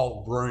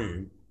whole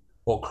room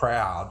or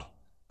crowd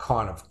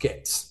kind of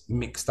gets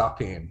mixed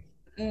up in.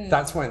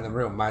 That's when the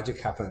real magic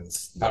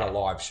happens at a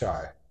live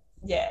show.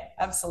 Yeah,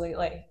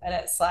 absolutely. And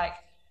it's like,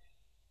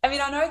 I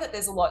mean, I know that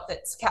there's a lot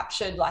that's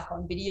captured like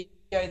on video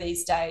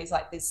these days,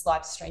 like this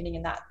live streaming,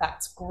 and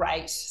that's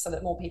great so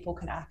that more people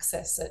can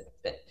access it.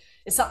 But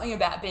there's something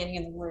about being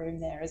in the room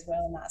there as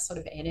well, and that sort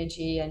of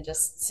energy, and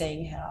just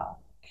seeing how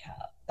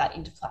that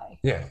interplay.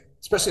 Yeah,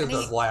 especially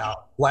with the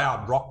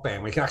loud rock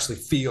band, we can actually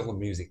feel the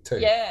music too.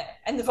 Yeah,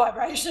 and the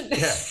vibration.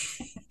 Yeah.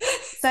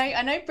 So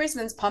I know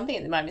Brisbane's pumping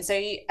at the moment. So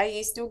are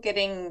you still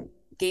getting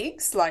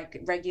gigs,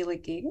 like regular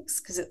gigs?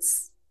 Because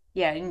it's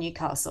in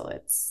Newcastle.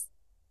 It's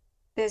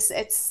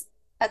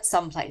at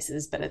some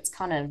places, but it's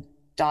kind of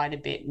died a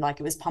bit.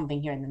 Like it was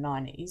pumping here in the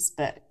 90s,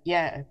 but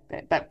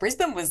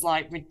Brisbane was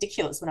like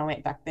ridiculous when I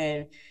went back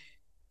there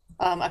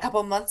a couple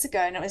of months ago,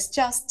 and it was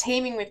just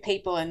teeming with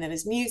people, and there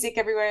was music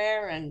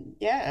everywhere, and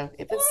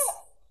it was.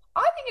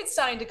 I think it's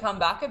starting to come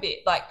back a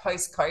bit, like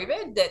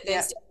post-COVID. That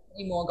there's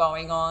definitely more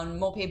going on,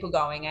 more people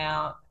going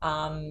out.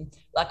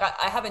 Like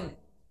I haven't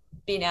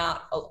been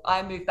out.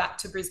 I moved back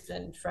to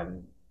Brisbane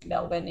from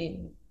Melbourne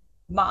in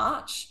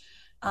March,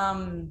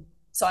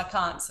 so I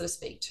can't sort of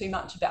speak too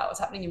much about what's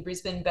happening in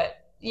Brisbane.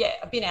 But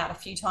I've been out a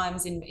few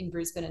times in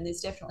Brisbane, and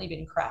there's definitely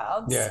been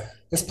crowds. Yeah,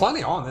 there's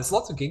plenty on. There's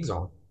lots of gigs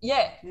on.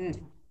 Yeah,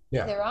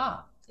 there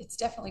are. It's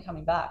definitely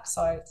coming back,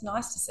 so it's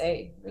nice to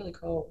see. Really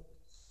cool.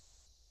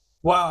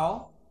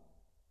 Well,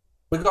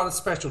 we got a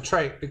special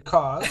treat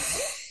because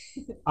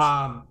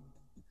Emma's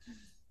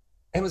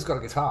got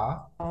a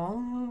guitar,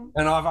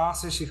 and I've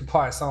asked her if she could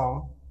play a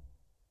song,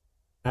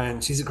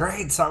 and she's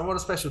agreed. So what a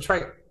special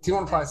treat. Do you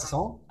want to play us a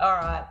song? All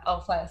right,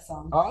 I'll play a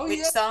song.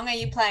 Which song are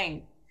you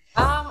playing?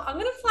 I'm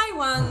going to play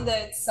one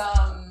that's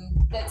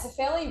It's a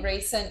fairly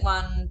recent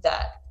one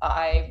that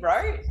I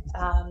wrote.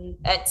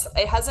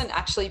 It hasn't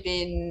actually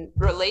been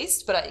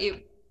released, but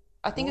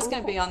I think it's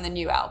going to be on the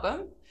new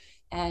album,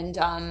 and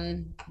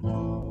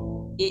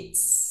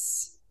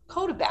it's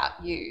called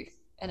About You,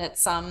 and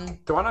it's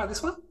Do I know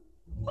this one?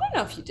 I don't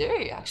know if you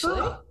do actually.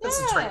 Oh, that's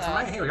a treat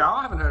for me. Here we go.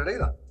 I haven't heard it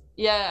either.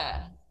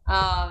 Yeah.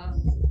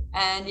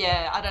 And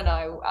yeah, I don't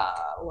know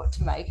what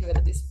to make of it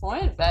at this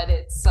point, but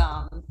it's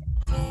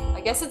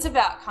I guess it's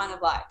about kind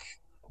of like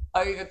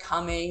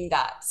overcoming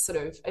that sort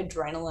of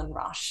adrenaline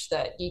rush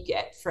that you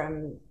get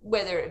from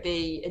whether it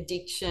be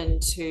addiction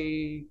to,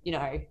 you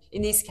know,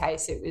 in this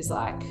case it was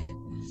like,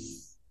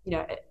 you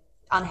know,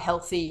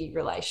 unhealthy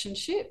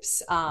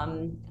relationships,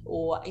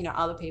 or, you know,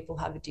 other people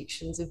have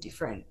addictions of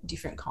different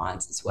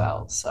kinds as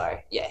well. So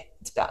yeah,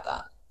 it's about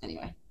that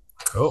anyway.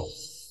 Cool.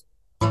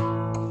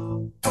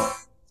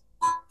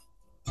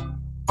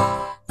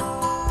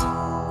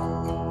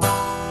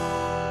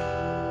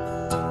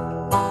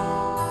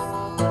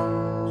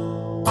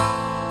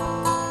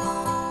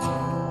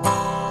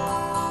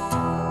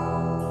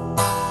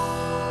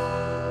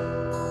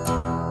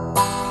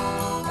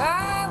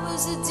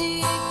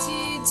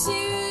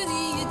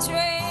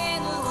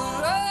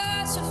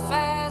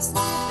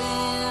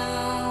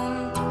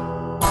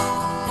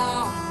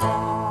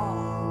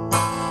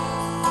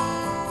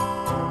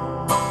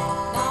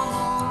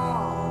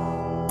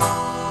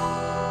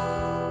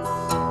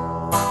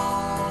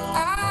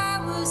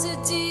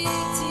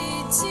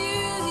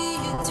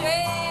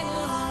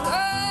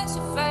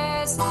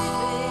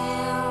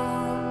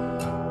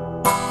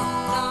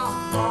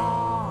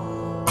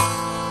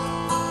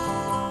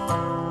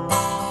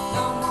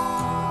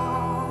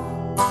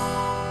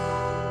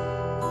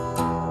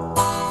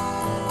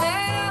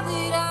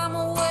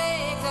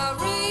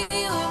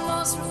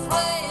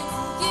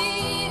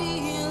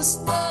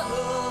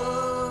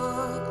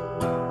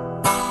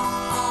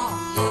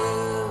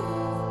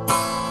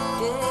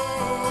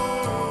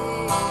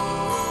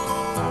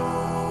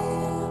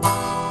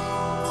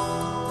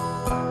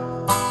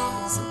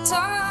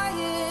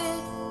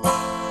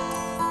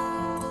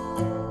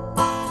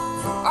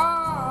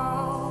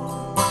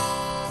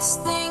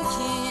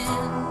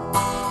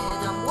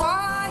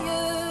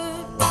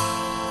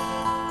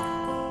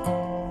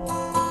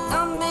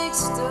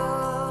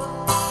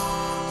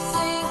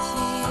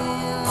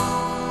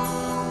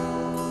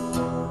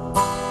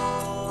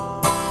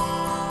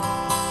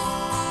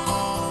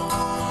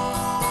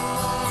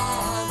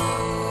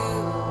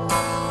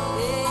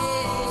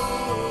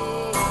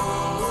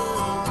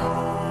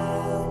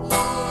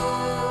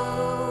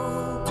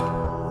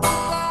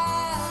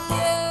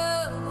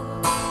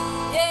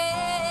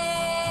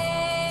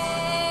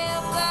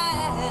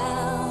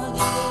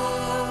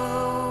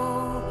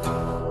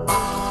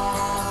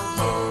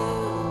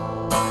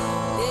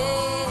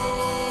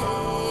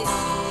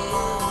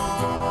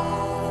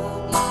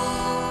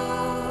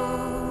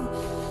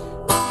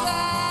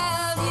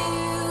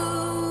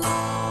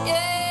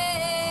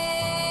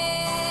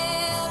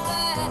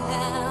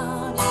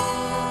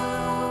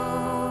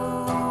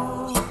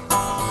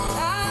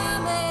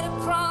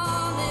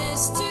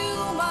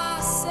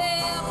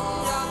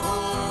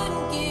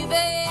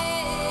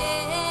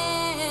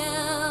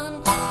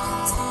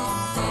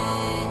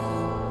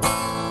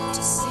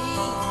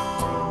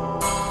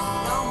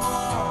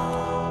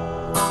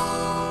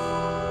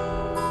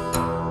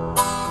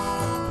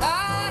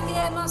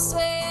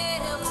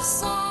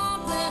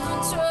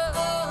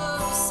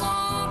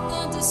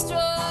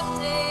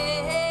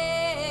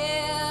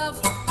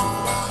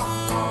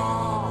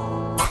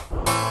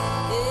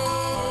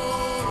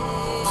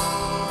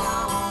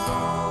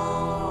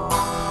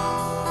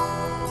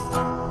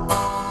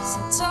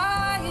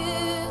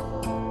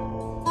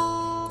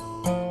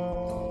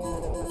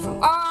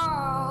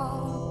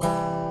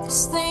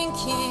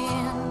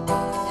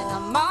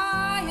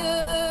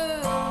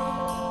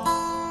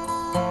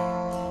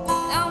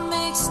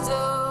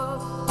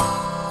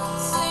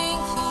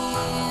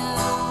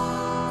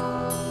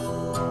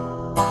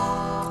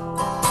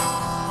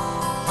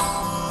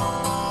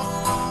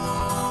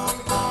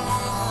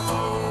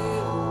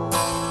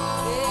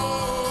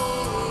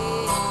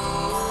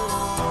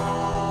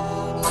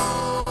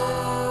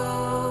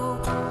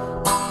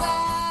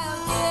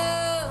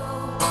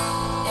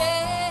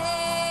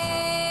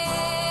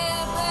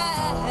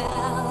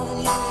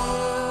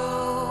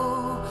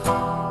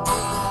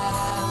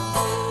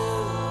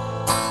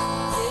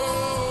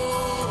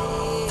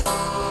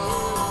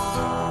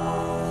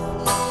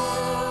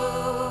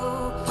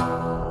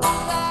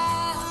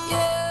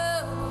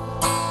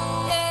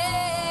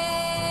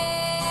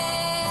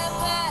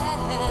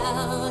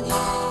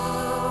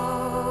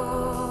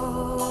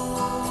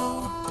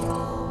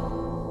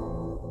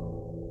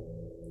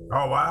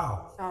 Oh,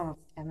 wow. Oh,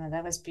 Emma,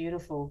 that was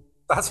beautiful.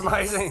 That's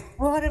amazing.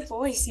 What a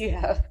voice you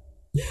have.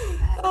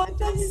 Oh,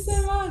 thank you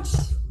so much.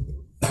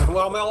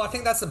 Well, Mel, I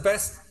think that's the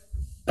best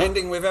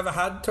ending we've ever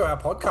had to our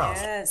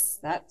podcast. Yes,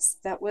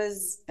 that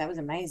was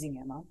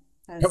amazing, Emma.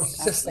 It was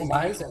just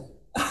amazing.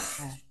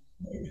 I'm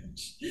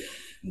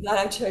glad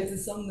I chose a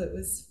song that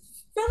was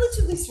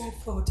relatively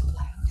straightforward to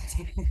play.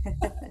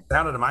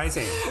 Sounded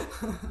amazing.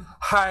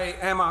 Hey,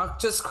 Emma,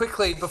 just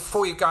quickly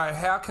before you go,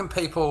 how can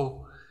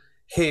people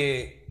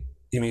hear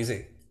your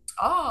music?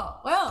 Oh,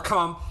 well. Come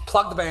on,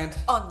 plug the band.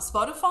 On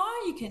Spotify,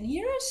 you can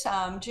hear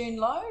it, June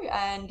Low,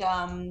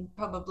 and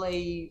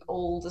probably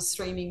all the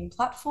streaming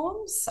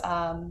platforms,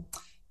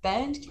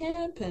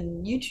 Bandcamp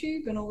and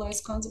YouTube and all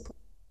those kinds of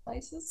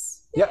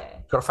places. Yeah.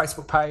 Yep, got a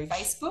Facebook page.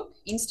 Facebook,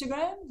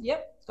 Instagram,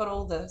 yep, got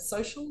all the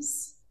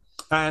socials.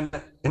 And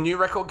a new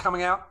record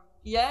coming out?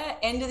 Yeah,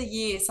 end of the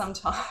year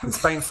sometime.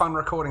 It's been fun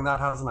recording that,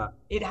 hasn't it?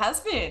 It has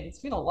been. It's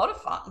been a lot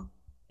of fun.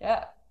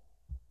 Yeah.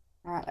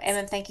 All right,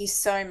 Emma, thank you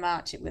so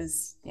much.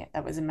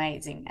 That was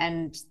amazing,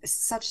 and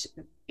such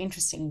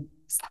interesting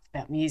stuff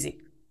about music.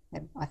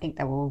 I think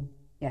a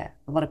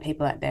lot of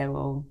people out there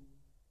will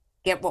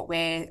get what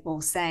we're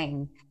all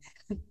saying.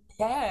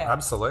 Yeah,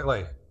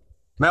 absolutely.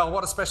 Mel,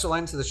 what a special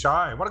end to the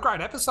show. What a great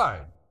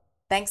episode.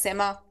 Thanks,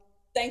 Emma.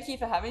 Thanks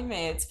for having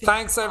me.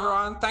 Thanks,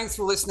 everyone. Thanks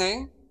for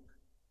listening.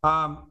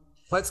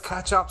 Let's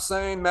catch up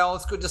soon. Mel,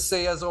 it's good to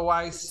see you as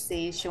always.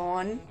 See you,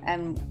 Sean.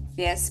 And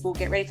yes, we'll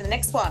get ready for the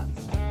next one.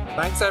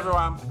 Thanks,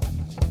 everyone.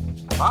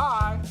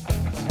 Bye.